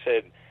kind of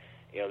said,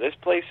 this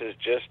place is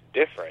just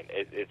different.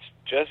 It's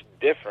just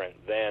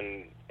different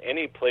than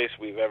any place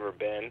we've ever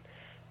been,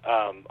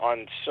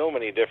 on so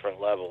many different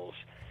levels.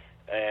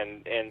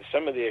 And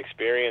some of the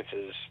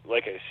experiences,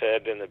 like I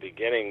said in the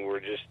beginning,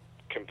 were just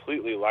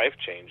completely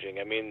life-changing.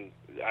 I mean,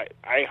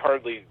 I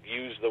hardly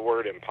use the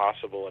word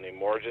impossible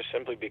anymore, just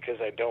simply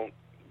because I don't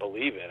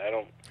believe it. I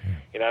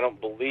don't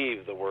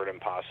believe the word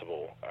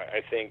impossible.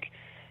 I think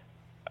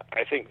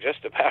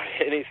just about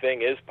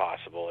anything is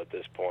possible at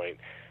this point.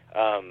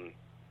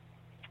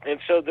 And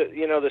so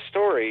the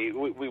story,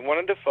 we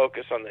wanted to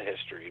focus on the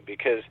history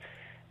because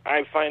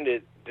I find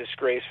it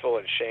disgraceful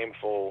and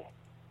shameful,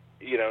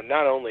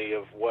 not only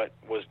of what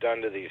was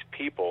done to these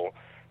people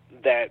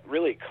that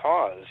really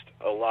caused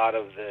a lot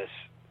of this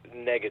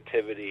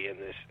negativity and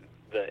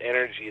the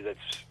energy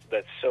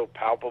that's so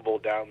palpable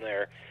down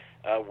there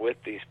with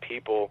these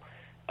people.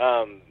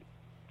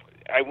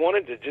 I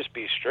wanted to just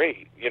be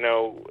straight.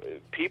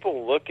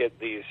 People look at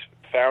these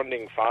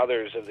founding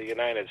fathers of the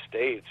United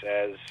States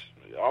as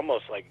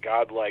almost like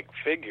godlike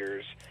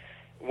figures,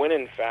 when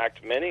in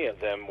fact many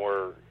of them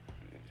were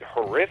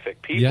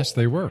horrific people. Yes,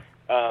 they were.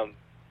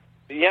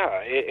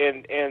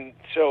 And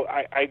so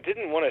I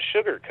didn't want to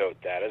sugarcoat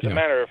that. As a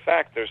matter of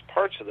fact, there's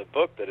parts of the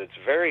book that it's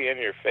very in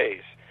your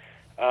face.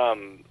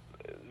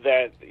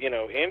 That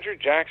Andrew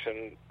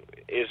Jackson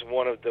is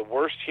one of the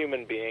worst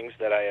human beings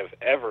that I have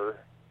ever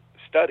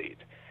studied,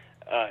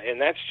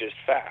 and that's just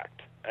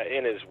fact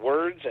in his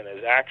words and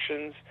his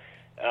actions.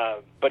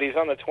 But he's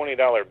on the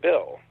 $20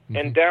 bill. Mm-hmm.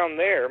 And down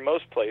there,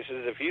 most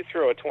places, if you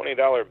throw a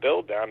 $20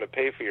 bill down to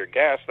pay for your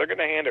gas, they're going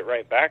to hand it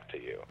right back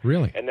to you.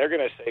 Really? And they're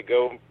going to say,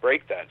 go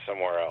break that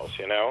somewhere else,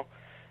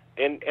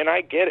 And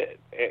I get it.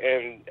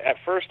 And at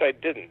first I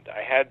didn't.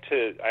 I had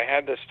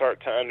to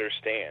start to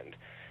understand.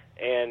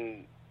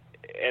 And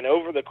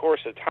over the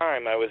course of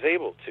time, I was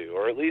able to,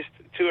 or at least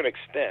to an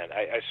extent.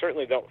 I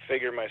certainly don't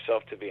figure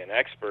myself to be an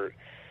expert,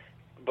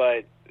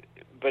 but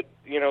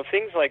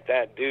things like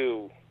that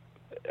do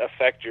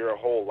affect your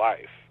whole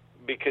life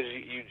because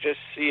you just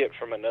see it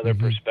from another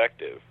mm-hmm.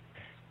 perspective.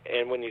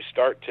 And when you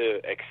start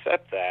to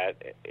accept that,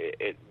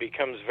 it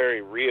becomes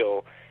very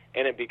real,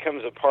 and it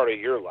becomes a part of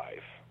your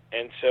life.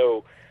 And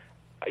so,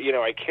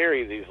 I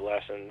carry these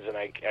lessons, and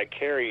I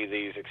carry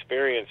these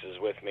experiences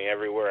with me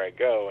everywhere I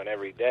go and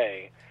every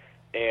day.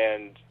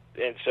 And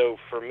so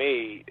for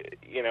me,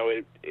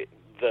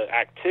 the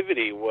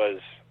activity was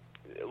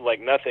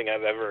like nothing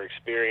I've ever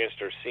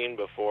experienced or seen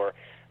before,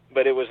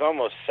 but it was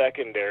almost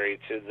secondary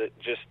to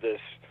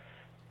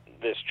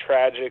this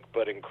tragic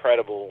but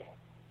incredible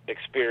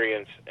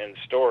experience and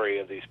story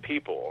of these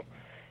people.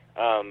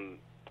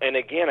 And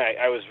again,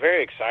 I was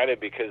very excited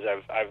because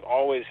I've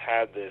always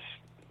had this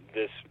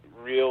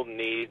real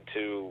need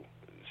to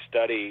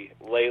study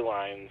ley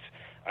lines.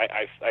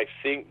 I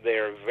think they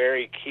are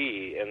very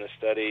key in the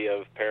study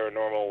of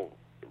paranormal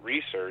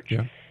research,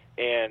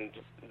 and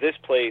this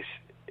place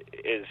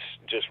is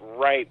just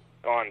right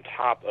on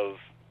top of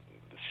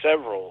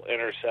several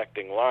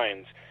intersecting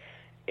lines,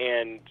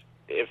 and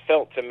it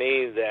felt to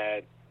me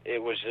that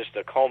it was just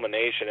a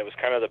culmination. It was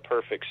kind of the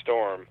perfect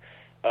storm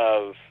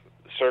of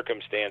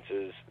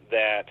circumstances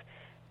that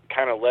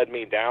kind of led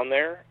me down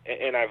there.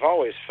 And I've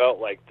always felt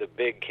like the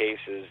big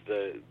cases,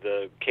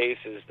 the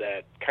cases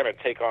that kind of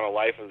take on a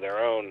life of their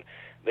own,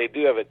 they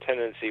do have a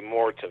tendency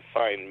more to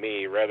find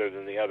me rather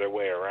than the other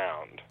way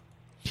around.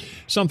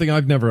 Something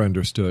I've never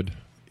understood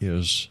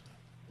is,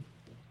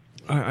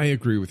 I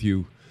agree with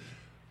you,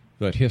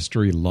 that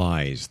history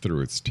lies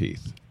through its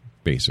teeth,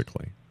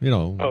 basically.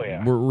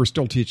 We're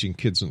still teaching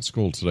kids in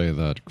school today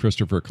that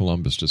Christopher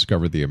Columbus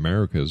discovered the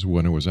Americas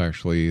when it was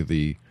actually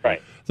the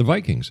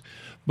Vikings.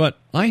 But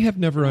I have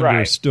never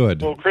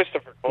understood. Well,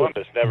 Christopher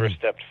Columbus never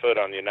stepped foot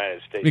on the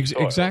United States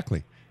soil.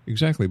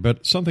 Exactly.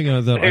 But something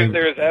that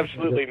there is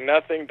absolutely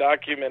nothing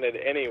documented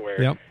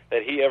anywhere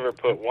that he ever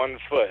put one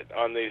foot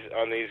on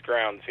these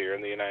grounds here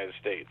in the United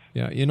States.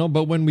 Yeah,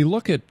 but when we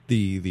look at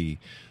the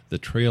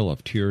Trail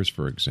of Tears,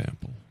 for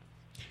example,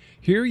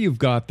 here you've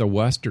got the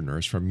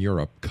Westerners from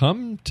Europe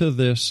come to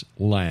this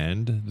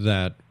land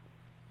that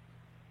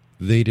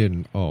they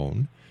didn't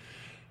own,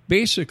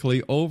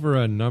 basically over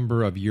a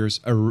number of years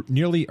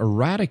nearly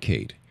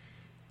eradicate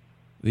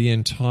the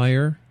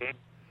entire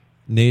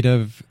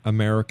Native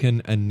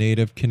American and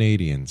Native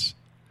Canadians.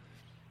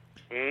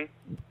 Mm-hmm.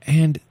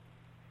 And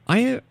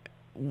I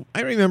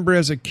remember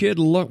as a kid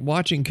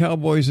watching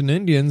Cowboys and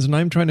Indians, and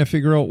I'm trying to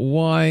figure out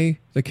why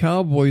the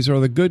Cowboys are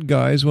the good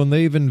guys when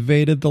they've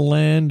invaded the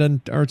land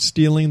and are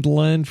stealing the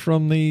land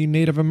from the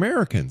Native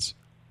Americans.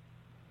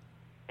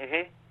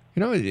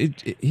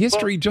 Mm-hmm.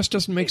 History just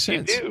doesn't make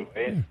sense. You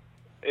do.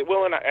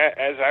 Well, and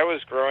as I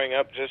was growing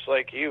up, just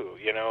like you,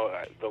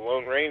 the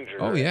Lone Ranger.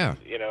 Oh, yeah.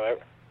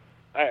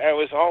 I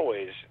was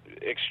always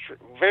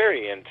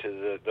very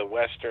into the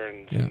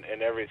Westerns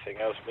and everything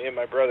else. Me and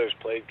my brothers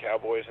played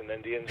cowboys and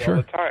Indians all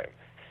the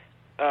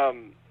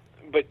time.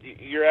 But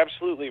you're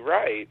absolutely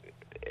right.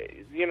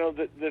 You know,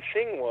 the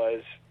thing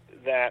was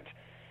that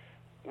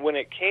when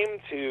it came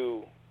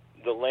to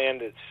the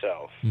land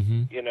itself,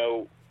 you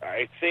know,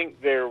 I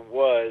think there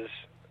was,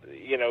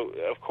 you know,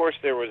 of course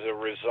there was a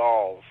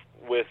resolve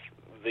with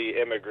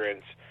the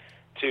immigrants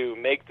to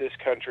make this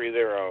country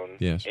their own.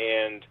 Yes.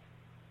 And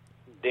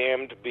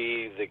damned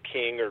be the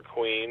king or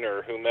queen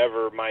or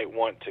whomever might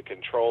want to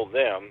control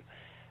them.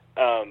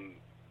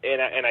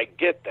 And I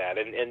get that.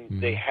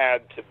 And they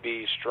had to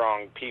be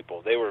strong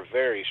people. They were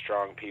very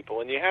strong people.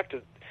 And you have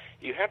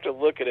to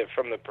look at it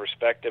from the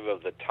perspective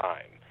of the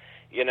time.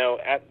 You know,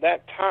 at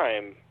that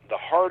time, the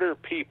harder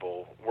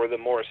people were the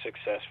more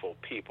successful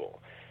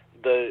people.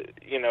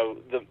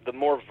 The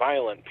more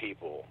violent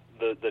people,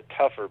 the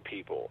tougher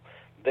people,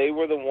 they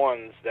were the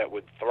ones that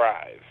would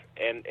thrive.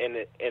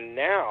 And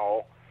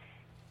now,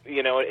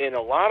 you know, in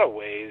a lot of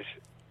ways,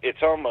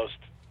 it's almost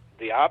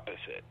the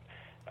opposite.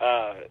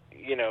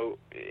 You know,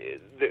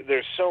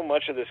 there's so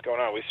much of this going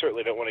on. We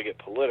certainly don't want to get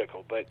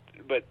political, but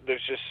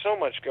there's just so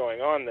much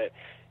going on that,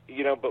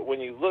 you know, but when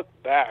you look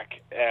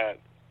back at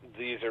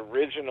these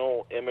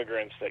original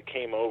immigrants that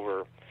came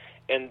over,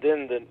 and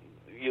then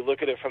you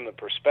look at it from the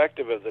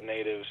perspective of the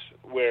natives,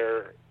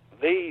 where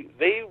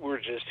they were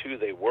just who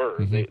they were.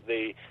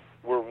 They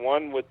were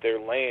one with their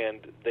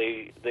land.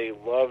 They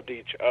loved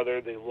each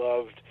other. They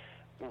loved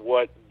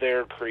what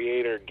their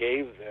creator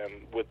gave them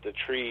with the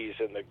trees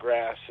and the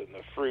grass and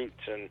the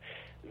fruits and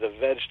the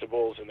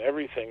vegetables and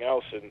everything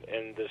else,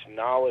 and this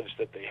knowledge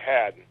that they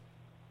had.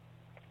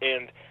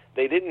 And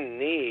they didn't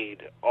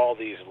need all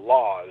these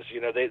laws.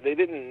 You know, they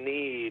didn't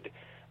need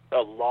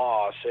a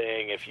law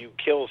saying if you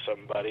kill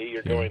somebody,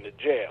 you're going to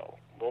jail.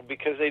 Well,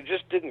 because they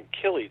just didn't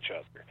kill each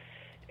other.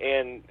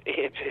 And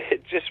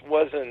it just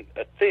wasn't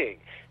a thing.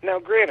 Now,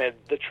 granted,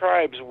 the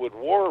tribes would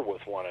war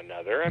with one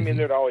another. I mean,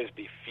 there'd always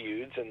be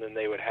feuds, and then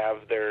they would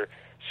have their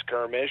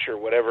skirmish or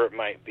whatever it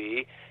might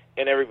be,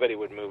 and everybody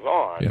would move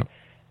on. Yep.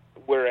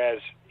 Whereas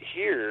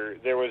here,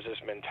 there was this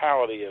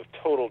mentality of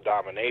total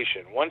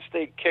domination. Once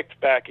they kicked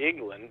back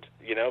England,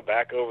 you know,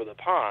 back over the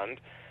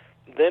pond,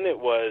 then it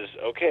was,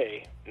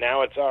 okay,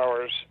 now it's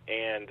ours,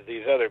 and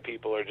these other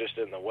people are just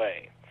in the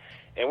way.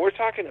 And we're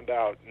talking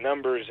about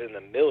numbers in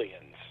the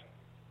millions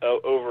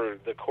over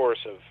the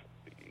course of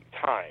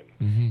time.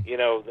 You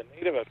know, the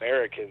Native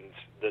Americans,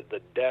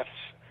 the deaths,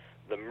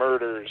 the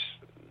murders,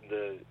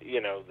 the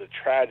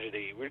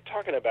tragedy, we're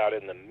talking about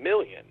in the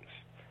millions.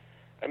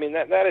 I mean,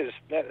 that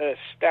is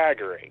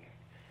staggering.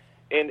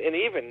 And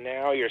even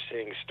now you're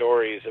seeing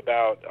stories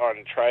about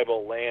on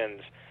tribal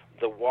lands,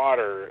 the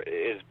water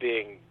is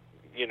being,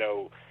 you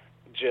know,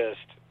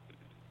 just,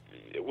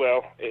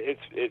 well,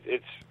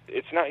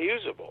 it's not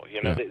usable.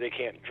 You know, they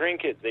can't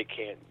drink it. They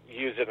can't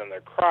use it on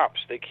their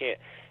crops. They can't,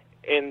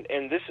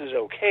 and this is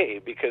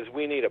okay because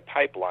we need a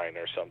pipeline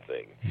or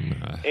something.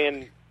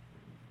 And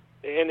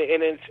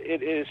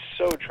it is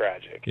so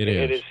tragic.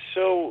 It is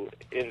so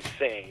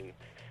insane.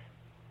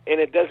 And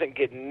it doesn't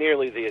get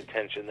nearly the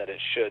attention that it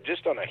should,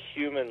 just on a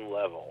human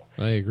level.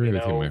 I agree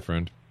with you, my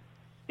friend.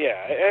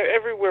 Yeah,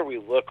 everywhere we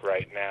look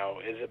right now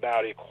is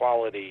about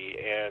equality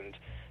and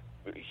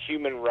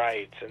human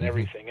rights and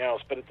everything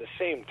else, but at the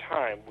same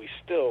time, we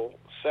still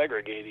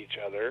segregate each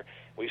other,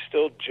 we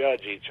still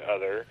judge each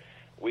other,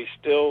 we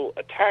still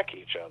attack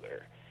each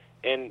other.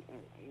 And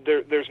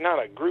there's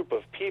not a group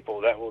of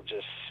people that will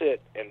just sit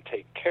and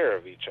take care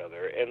of each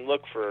other and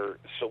look for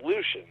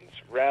solutions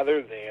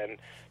rather than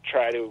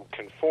try to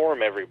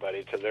conform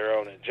everybody to their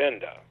own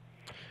agenda.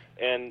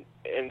 And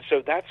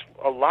so that's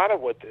a lot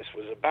of what this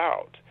was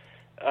about.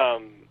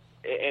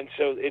 And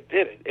so it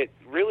did. It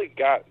really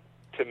got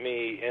to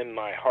me in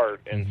my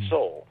heart and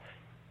soul,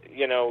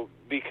 you know,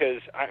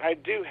 because I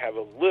do have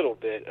a little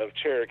bit of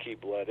Cherokee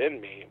blood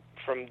in me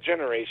from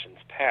generations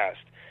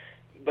past,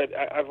 but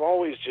I've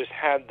always just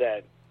had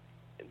that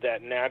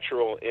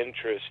natural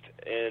interest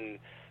in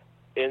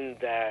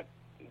that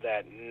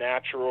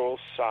natural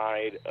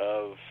side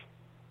of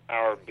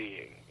our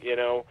being, you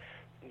know,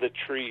 the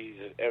trees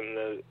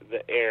and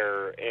the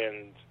air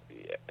and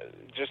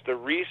just the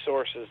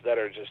resources that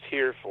are just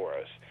here for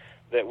us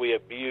that we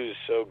abuse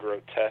so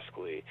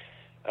grotesquely.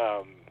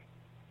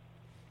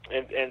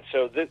 And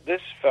so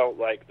this felt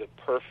like the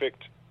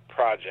perfect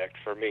project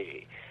for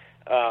me.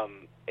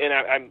 And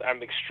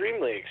I'm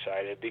extremely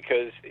excited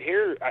because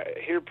here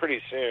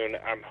pretty soon,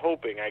 I'm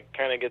hoping I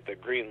kind of get the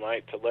green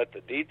light to let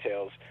the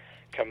details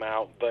come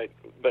out, but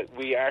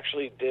we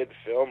actually did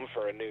film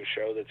for a new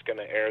show that's going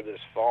to air this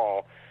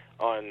fall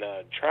on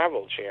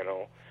Travel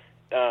Channel.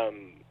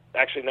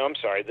 Actually, no, I'm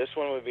sorry. This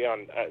one would be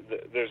on.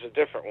 There's a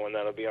different one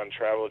that'll be on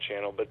Travel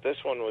Channel, but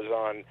this one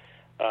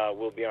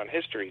will be on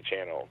History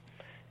Channel,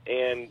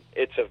 and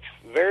it's a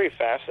very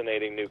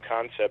fascinating new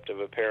concept of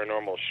a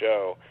paranormal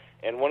show.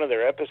 And one of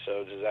their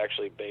episodes is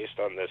actually based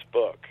on this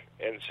book,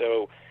 and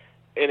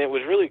it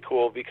was really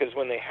cool because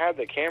when they had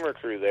the camera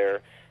crew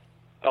there,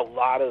 a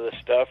lot of the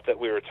stuff that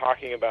we were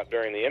talking about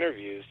during the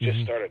interviews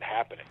just started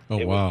happening. Oh,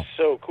 it wow. was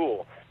so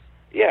cool.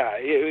 Yeah,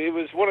 it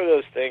was one of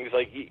those things,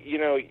 like, you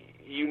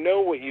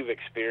know what you've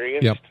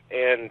experienced,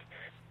 and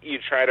you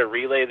try to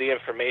relay the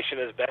information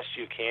as best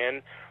you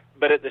can,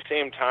 but at the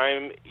same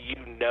time, you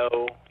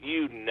know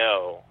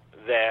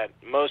that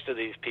most of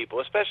these people,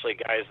 especially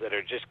guys that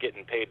are just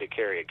getting paid to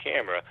carry a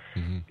camera,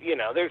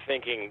 they're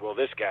thinking, well,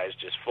 this guy's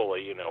just full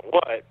of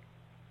you-know-what.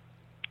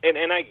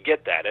 And I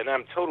get that, and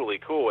I'm totally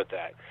cool with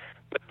that.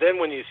 But then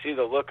when you see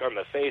the look on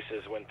the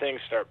faces when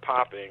things start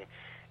popping,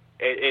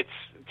 it's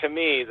to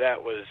me,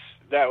 that was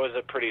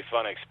a pretty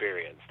fun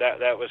experience.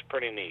 That was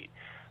pretty neat.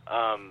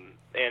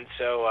 And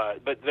so,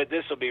 but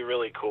this will be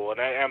really cool.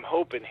 And I'm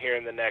hoping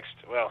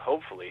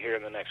hopefully here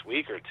in the next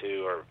week or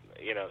two, or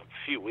a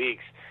few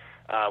weeks,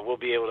 we'll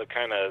be able to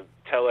kind of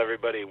tell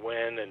everybody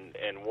when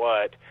and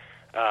what.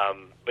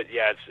 But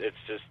yeah, it's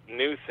just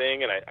new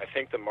thing, and I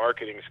think the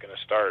marketing is going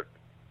to start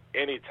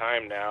any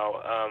time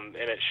now,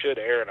 and it should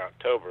air in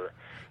October.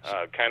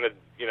 Kind of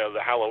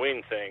the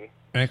Halloween thing.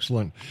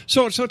 Excellent.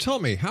 So tell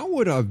me, how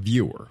would a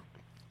viewer,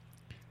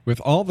 with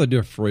all the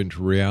different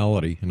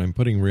reality, and I'm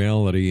putting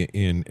reality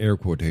in air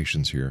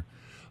quotations here,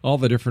 all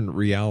the different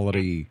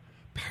reality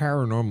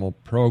paranormal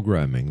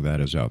programming that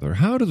is out there,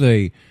 how do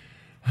they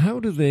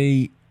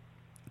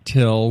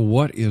tell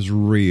what is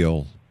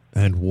real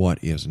and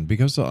what isn't?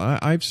 Because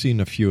I've seen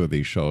a few of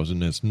these shows,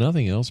 and it's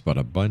nothing else but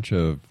a bunch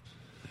of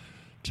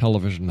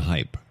television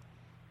hype.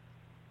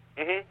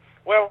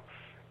 Well,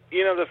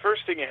 the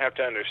first thing you have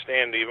to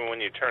understand, even when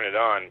you turn it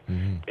on,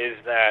 is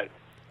that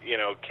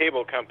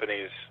cable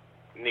companies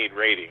need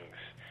ratings.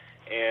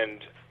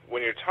 And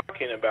when you're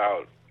talking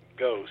about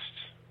ghosts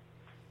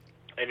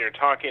and you're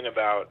talking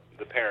about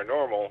the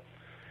paranormal,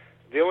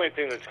 the only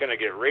thing that's going to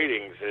get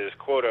ratings is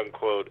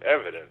quote-unquote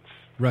evidence.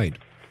 Right.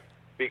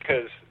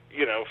 Because,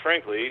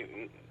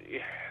 frankly,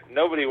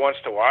 nobody wants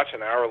to watch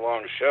an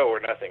hour-long show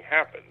where nothing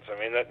happens. I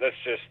mean, that's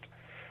just,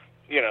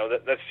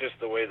 that's just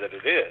the way that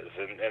it is,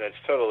 and it's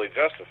totally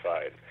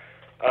justified.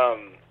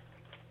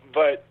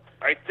 But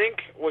I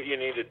think what you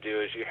need to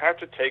do is you have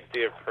to take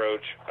the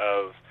approach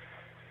of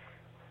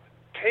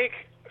take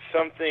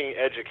something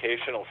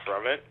educational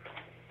from it,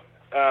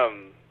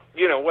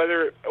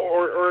 whether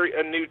or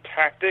a new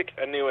tactic,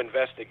 a new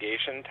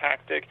investigation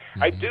tactic.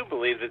 I do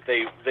believe that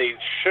they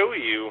show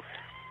you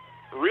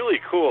really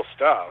cool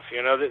stuff.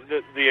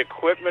 The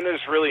equipment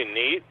is really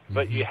neat,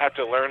 but you have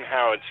to learn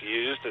how it's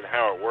used and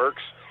how it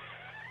works,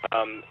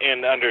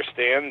 and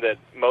understand that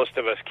most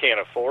of us can't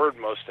afford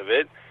most of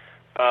it.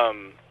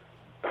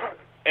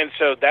 And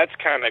so that's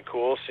kind of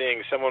cool,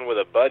 seeing someone with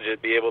a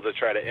budget be able to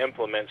try to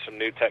implement some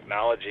new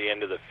technology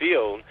into the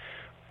field.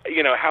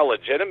 How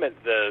legitimate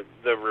the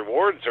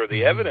rewards or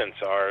the evidence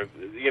are,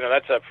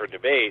 that's up for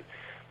debate.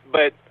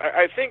 But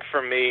I think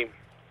for me,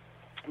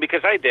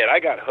 because I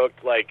got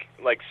hooked like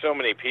so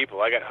many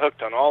people. I got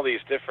hooked on all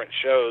these different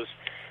shows.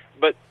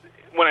 But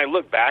when I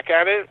look back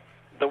at it,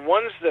 the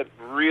ones that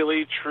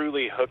really,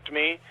 truly hooked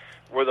me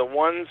were the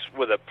ones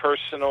with a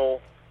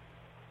personal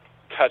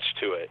touch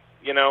to it,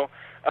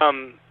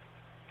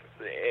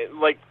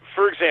 like,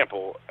 for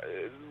example,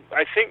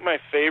 I think my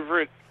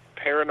favorite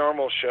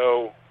paranormal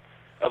show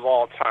of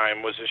all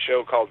time was a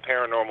show called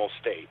Paranormal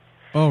State.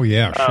 Oh,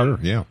 yeah, sure,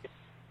 yeah.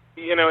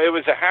 It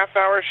was a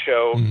half-hour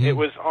show. It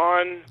was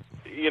on,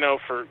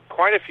 for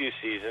quite a few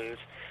seasons,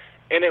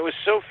 and it was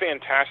so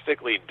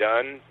fantastically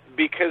done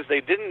because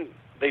they didn't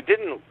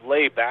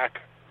lay back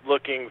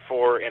looking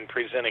for and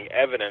presenting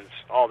evidence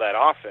all that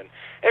often.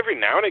 Every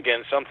now and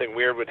again, something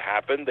weird would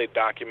happen. They'd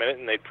document it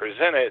and they'd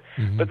present it.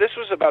 But this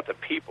was about the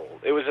people.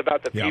 It was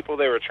about the people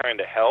they were trying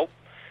to help.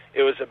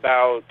 It was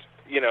about,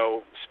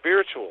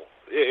 spiritual.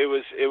 It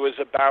was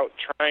about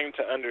trying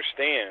to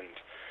understand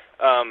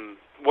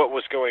what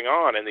was going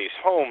on in these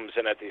homes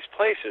and at these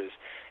places.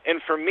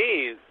 And for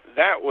me,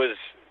 that was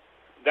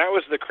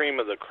the cream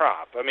of the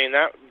crop. I mean,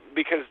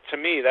 because to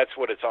me, that's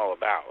what it's all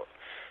about.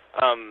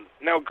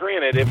 Now,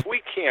 granted, if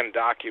we can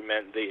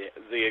document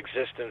the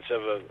existence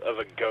of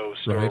a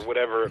ghost or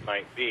whatever it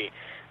might be,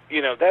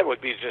 that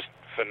would be just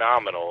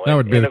phenomenal. That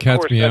would be the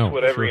cat's meow. Of course, that's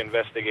what every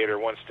investigator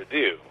wants to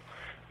do.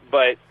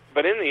 But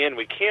in the end,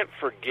 we can't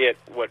forget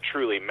what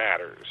truly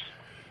matters.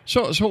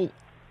 So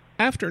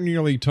after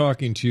nearly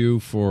talking to you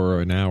for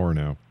an hour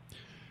now,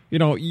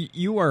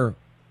 you are,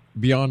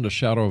 beyond a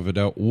shadow of a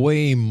doubt,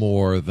 way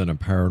more than a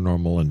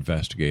paranormal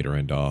investigator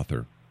and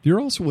author. You're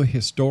also a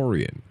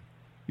historian.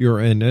 You're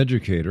an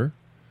educator,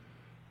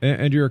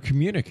 and you're a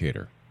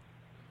communicator.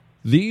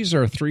 These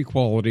are three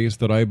qualities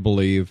that I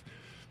believe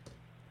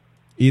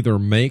either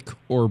make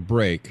or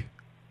break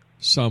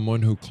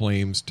someone who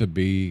claims to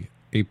be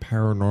a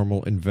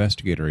paranormal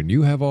investigator, and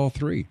you have all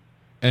three.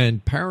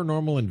 And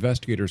paranormal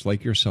investigators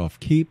like yourself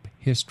keep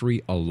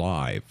history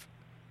alive,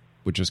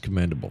 which is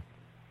commendable.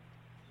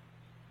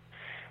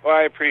 Well,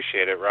 I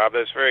appreciate it, Rob.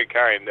 That's very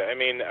kind. I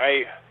mean,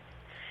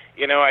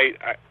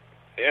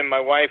 and my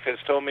wife has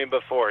told me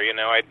before, you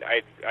know,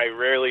 I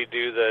rarely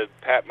do the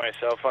pat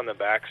myself on the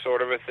back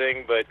sort of a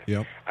thing, but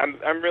Yep.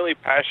 I'm really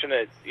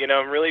passionate. You know,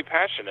 I'm really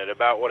passionate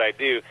about what I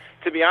do.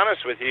 To be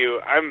honest with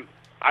you, I'm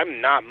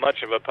not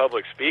much of a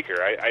public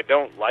speaker. I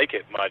don't like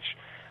it much,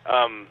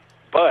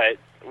 but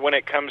when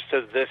it comes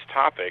to this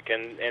topic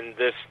and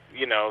this,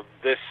 you know,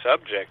 this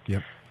subject,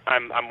 Yep.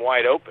 I'm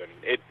wide open.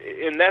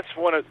 And that's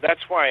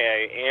why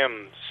I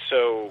am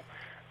so,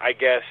 I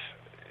guess,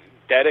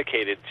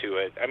 dedicated to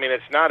it. I mean,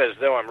 it's not as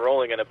though I'm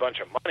rolling in a bunch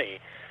of money,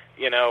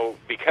 you know,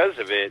 because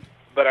of it,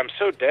 but I'm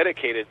so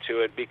dedicated to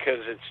it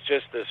because it's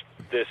just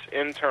this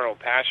internal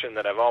passion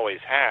that I've always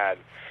had,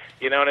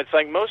 you know. And it's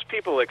like most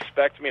people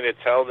expect me to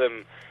tell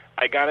them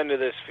I got into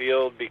this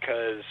field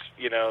because,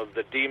 you know,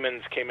 the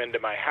demons came into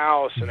my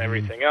house and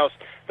everything else,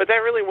 but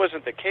that really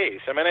wasn't the case.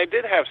 I mean, I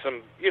did have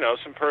some, you know,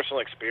 some personal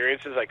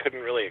experiences I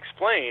couldn't really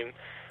explain,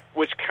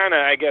 which kind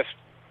of, I guess,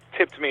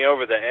 tipped me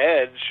over the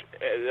edge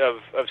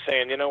of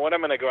saying, you know what,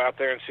 I'm going to go out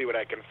there and see what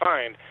I can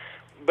find.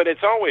 But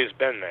it's always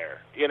been there.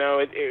 You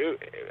know,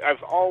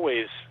 I've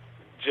always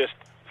just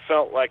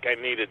felt like I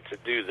needed to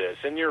do this.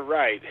 And you're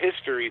right,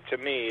 history to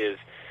me is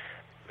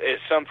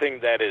something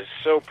that is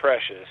so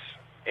precious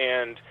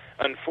and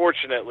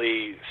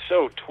unfortunately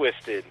so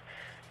twisted.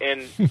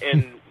 And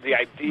the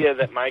idea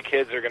that my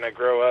kids are going to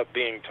grow up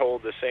being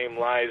told the same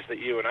lies that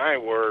you and I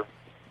were,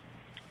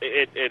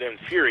 it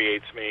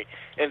infuriates me,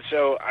 and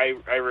so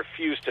I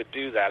refuse to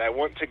do that. I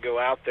want to go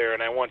out there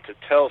and I want to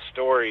tell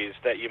stories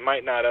that you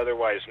might not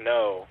otherwise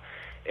know,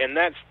 and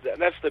that's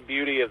the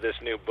beauty of this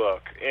new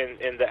book,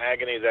 and the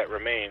agony that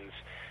remains.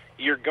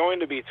 You're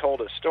going to be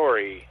told a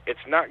story.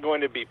 It's not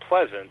going to be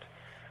pleasant,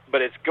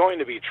 but it's going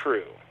to be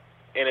true,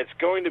 and it's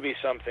going to be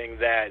something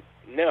that,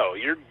 no,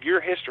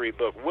 your history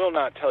book will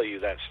not tell you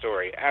that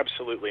story.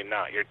 Absolutely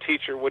not. Your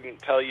teacher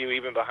wouldn't tell you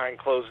even behind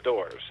closed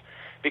doors,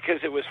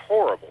 because it was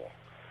horrible.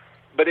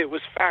 But it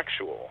was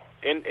factual.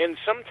 And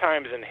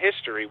sometimes in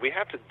history, we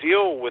have to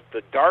deal with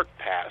the dark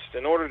past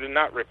in order to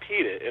not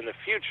repeat it in the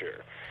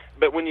future.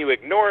 But when you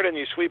ignore it and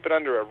you sweep it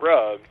under a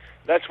rug,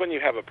 that's when you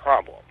have a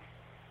problem.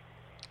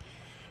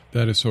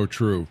 That is so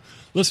true.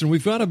 Listen,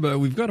 we've got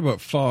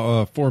about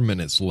 4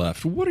 minutes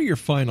left. What are your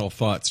final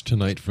thoughts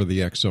tonight for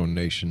the X-Zone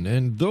Nation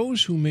and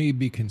those who may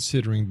be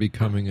considering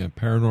becoming a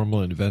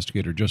paranormal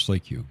investigator just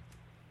like you?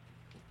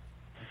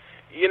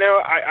 You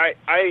know,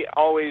 I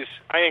always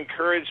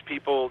encourage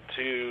people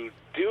to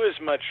do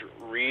as much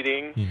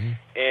reading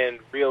and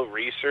real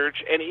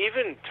research, and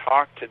even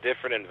talk to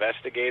different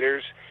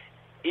investigators,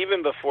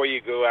 even before you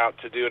go out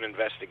to do an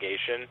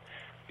investigation.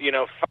 You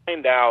know,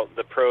 find out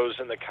the pros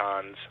and the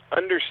cons.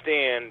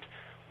 Understand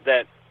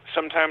that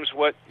sometimes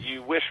what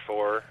you wish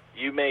for,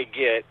 you may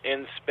get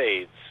in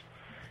spades.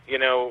 You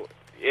know,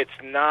 it's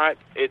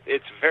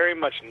very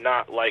much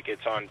not like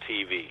it's on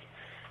TV.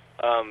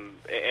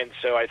 And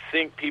so I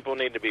think people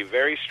need to be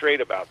very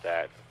straight about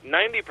that.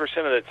 90%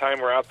 of the time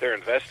we're out there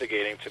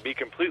investigating, to be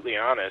completely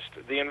honest,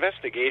 the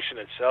investigation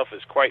itself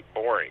is quite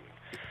boring.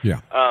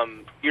 Yeah.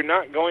 You're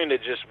not going to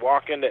just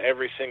walk into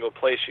every single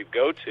place you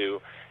go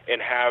to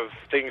and have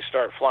things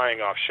start flying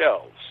off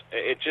shelves.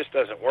 It just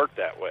doesn't work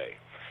that way.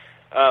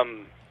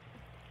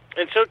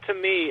 And so to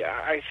me,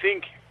 I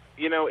think,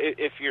 you know,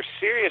 if you're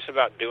serious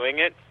about doing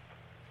it,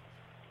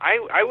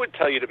 I would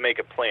tell you to make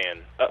a plan,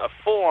 a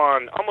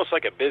full-on, almost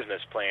like a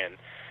business plan.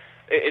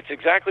 It's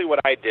exactly what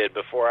I did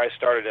before I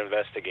started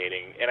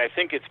investigating, and I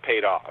think it's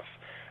paid off.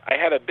 I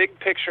had a big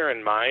picture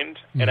in mind,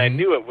 and I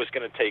knew it was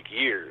going to take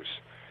years.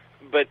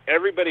 But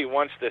everybody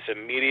wants this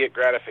immediate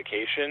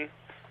gratification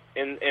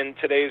in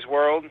today's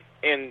world,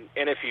 and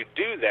if you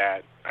do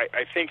that,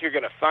 I think you're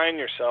going to find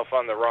yourself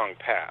on the wrong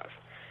path.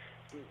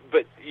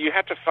 But you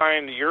have to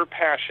find your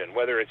passion,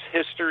 whether it's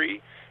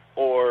history,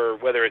 or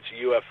whether it's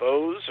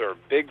UFOs or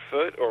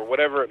Bigfoot or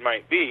whatever it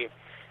might be.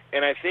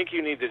 And I think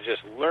you need to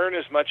just learn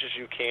as much as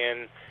you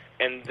can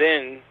and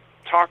then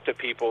talk to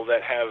people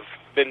that have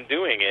been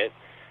doing it.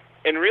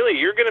 And really,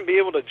 you're going to be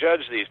able to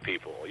judge these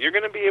people. You're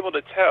going to be able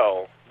to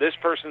tell this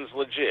person's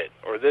legit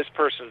or this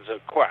person's a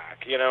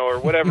quack, you know, or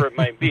whatever it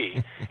might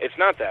be. It's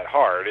not that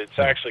hard. It's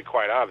actually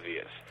quite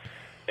obvious.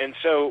 And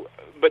so,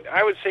 but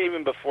I would say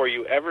even before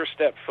you ever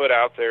step foot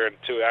out there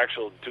to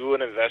actually do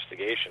an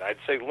investigation, I'd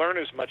say learn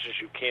as much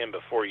as you can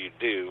before you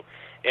do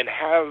and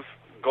have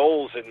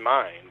goals in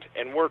mind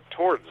and work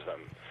towards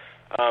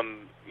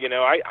them. You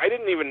know, I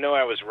didn't even know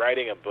I was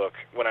writing a book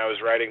when I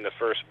was writing the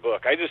first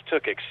book. I just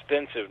took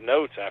extensive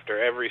notes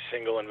after every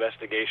single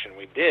investigation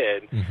we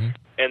did,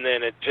 and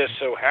then it just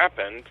so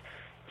happened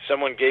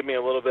someone gave me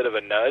a little bit of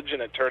a nudge,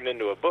 and it turned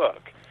into a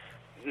book.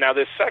 Now,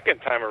 this second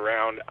time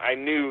around, I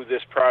knew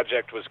this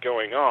project was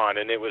going on,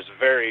 and it was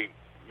very,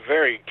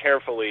 very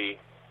carefully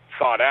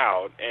thought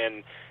out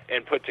and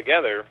put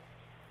together.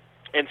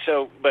 And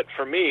so, but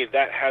for me,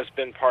 that has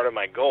been part of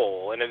my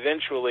goal. And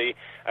eventually,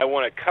 I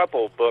want to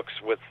couple books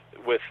with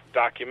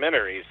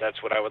documentaries.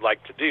 That's what I would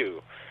like to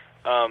do.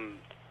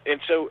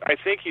 And so I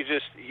think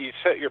you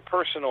set your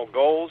personal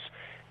goals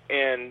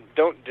and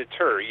don't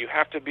deter. You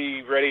have to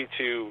be ready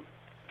to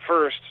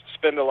first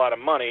spend a lot of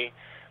money,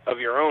 of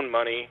your own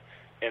money,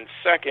 And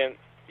second,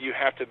 you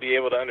have to be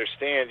able to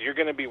understand you're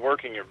going to be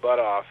working your butt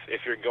off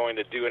if you're going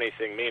to do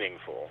anything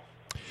meaningful.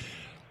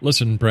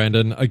 Listen,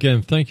 Brandon,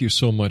 again, thank you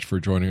so much for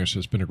joining us.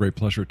 It's been a great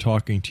pleasure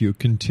talking to you.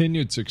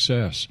 Continued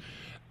success.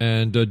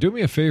 And do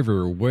me a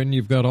favor, when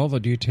you've got all the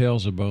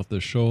details about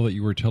the show that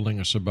you were telling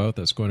us about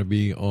that's going to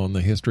be on the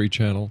History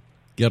Channel,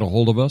 get a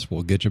hold of us.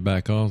 We'll get you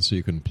back on so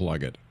you can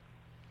plug it.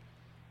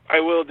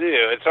 I will do.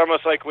 It's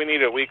almost like we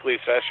need a weekly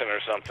session or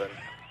something.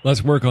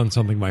 Let's work on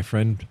something, my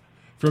friend.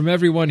 From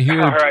everyone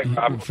here, all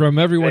right, from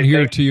everyone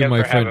here to you,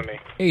 my friend. Me.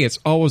 Hey, it's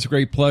always a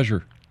great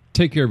pleasure.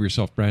 Take care of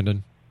yourself,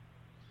 Brandon.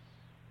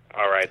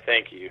 All right,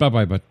 thank you.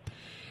 Bye-bye, bud.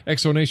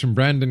 Exonation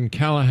Brandon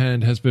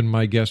Callahan has been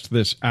my guest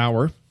this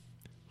hour.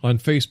 On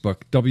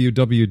Facebook,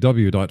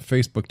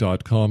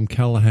 www.facebook.com,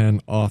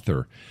 Callahan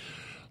Author.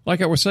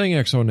 Like I was saying,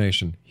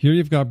 Exonation, here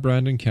you've got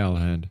Brandon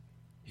Callahan.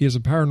 He is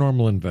a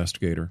paranormal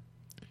investigator.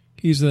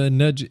 He's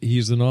an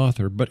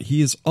author, but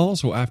he is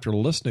also, after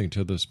listening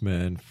to this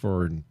man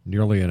for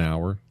nearly an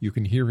hour, you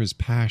can hear his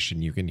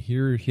passion, you can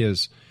hear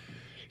his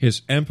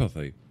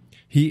empathy.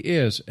 He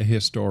is a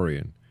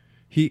historian.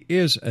 He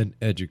is an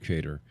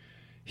educator.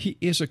 He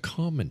is a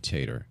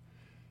commentator.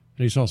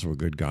 And he's also a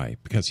good guy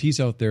because he's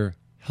out there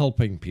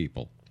helping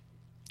people.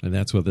 And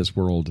that's what this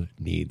world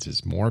needs,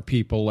 is more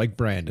people like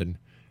Brandon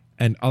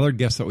and other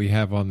guests that we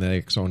have on the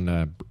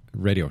X-Zone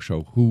radio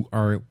show who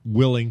are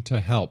willing to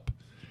help.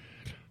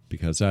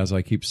 Because as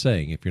I keep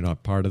saying, if you're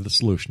not part of the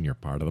solution, you're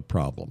part of the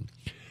problem.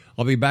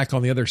 I'll be back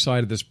on the other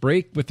side of this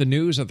break with the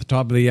news at the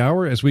top of the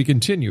hour as we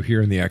continue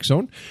here in the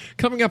X-Zone.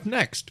 Coming up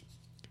next,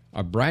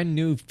 a brand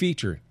new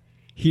feature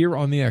here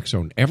on the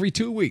X-Zone. Every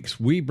 2 weeks,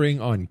 we bring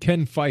on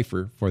Ken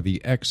Pfeiffer for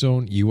the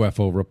X-Zone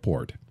UFO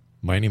Report.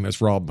 My name is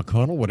Rob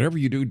McConnell. Whatever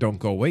you do, don't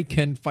go away.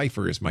 Ken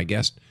Pfeiffer is my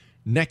guest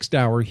next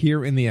hour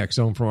here in the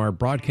X-Zone from our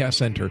broadcast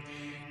center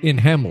in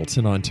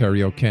Hamilton,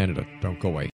 Ontario, Canada. Don't go away.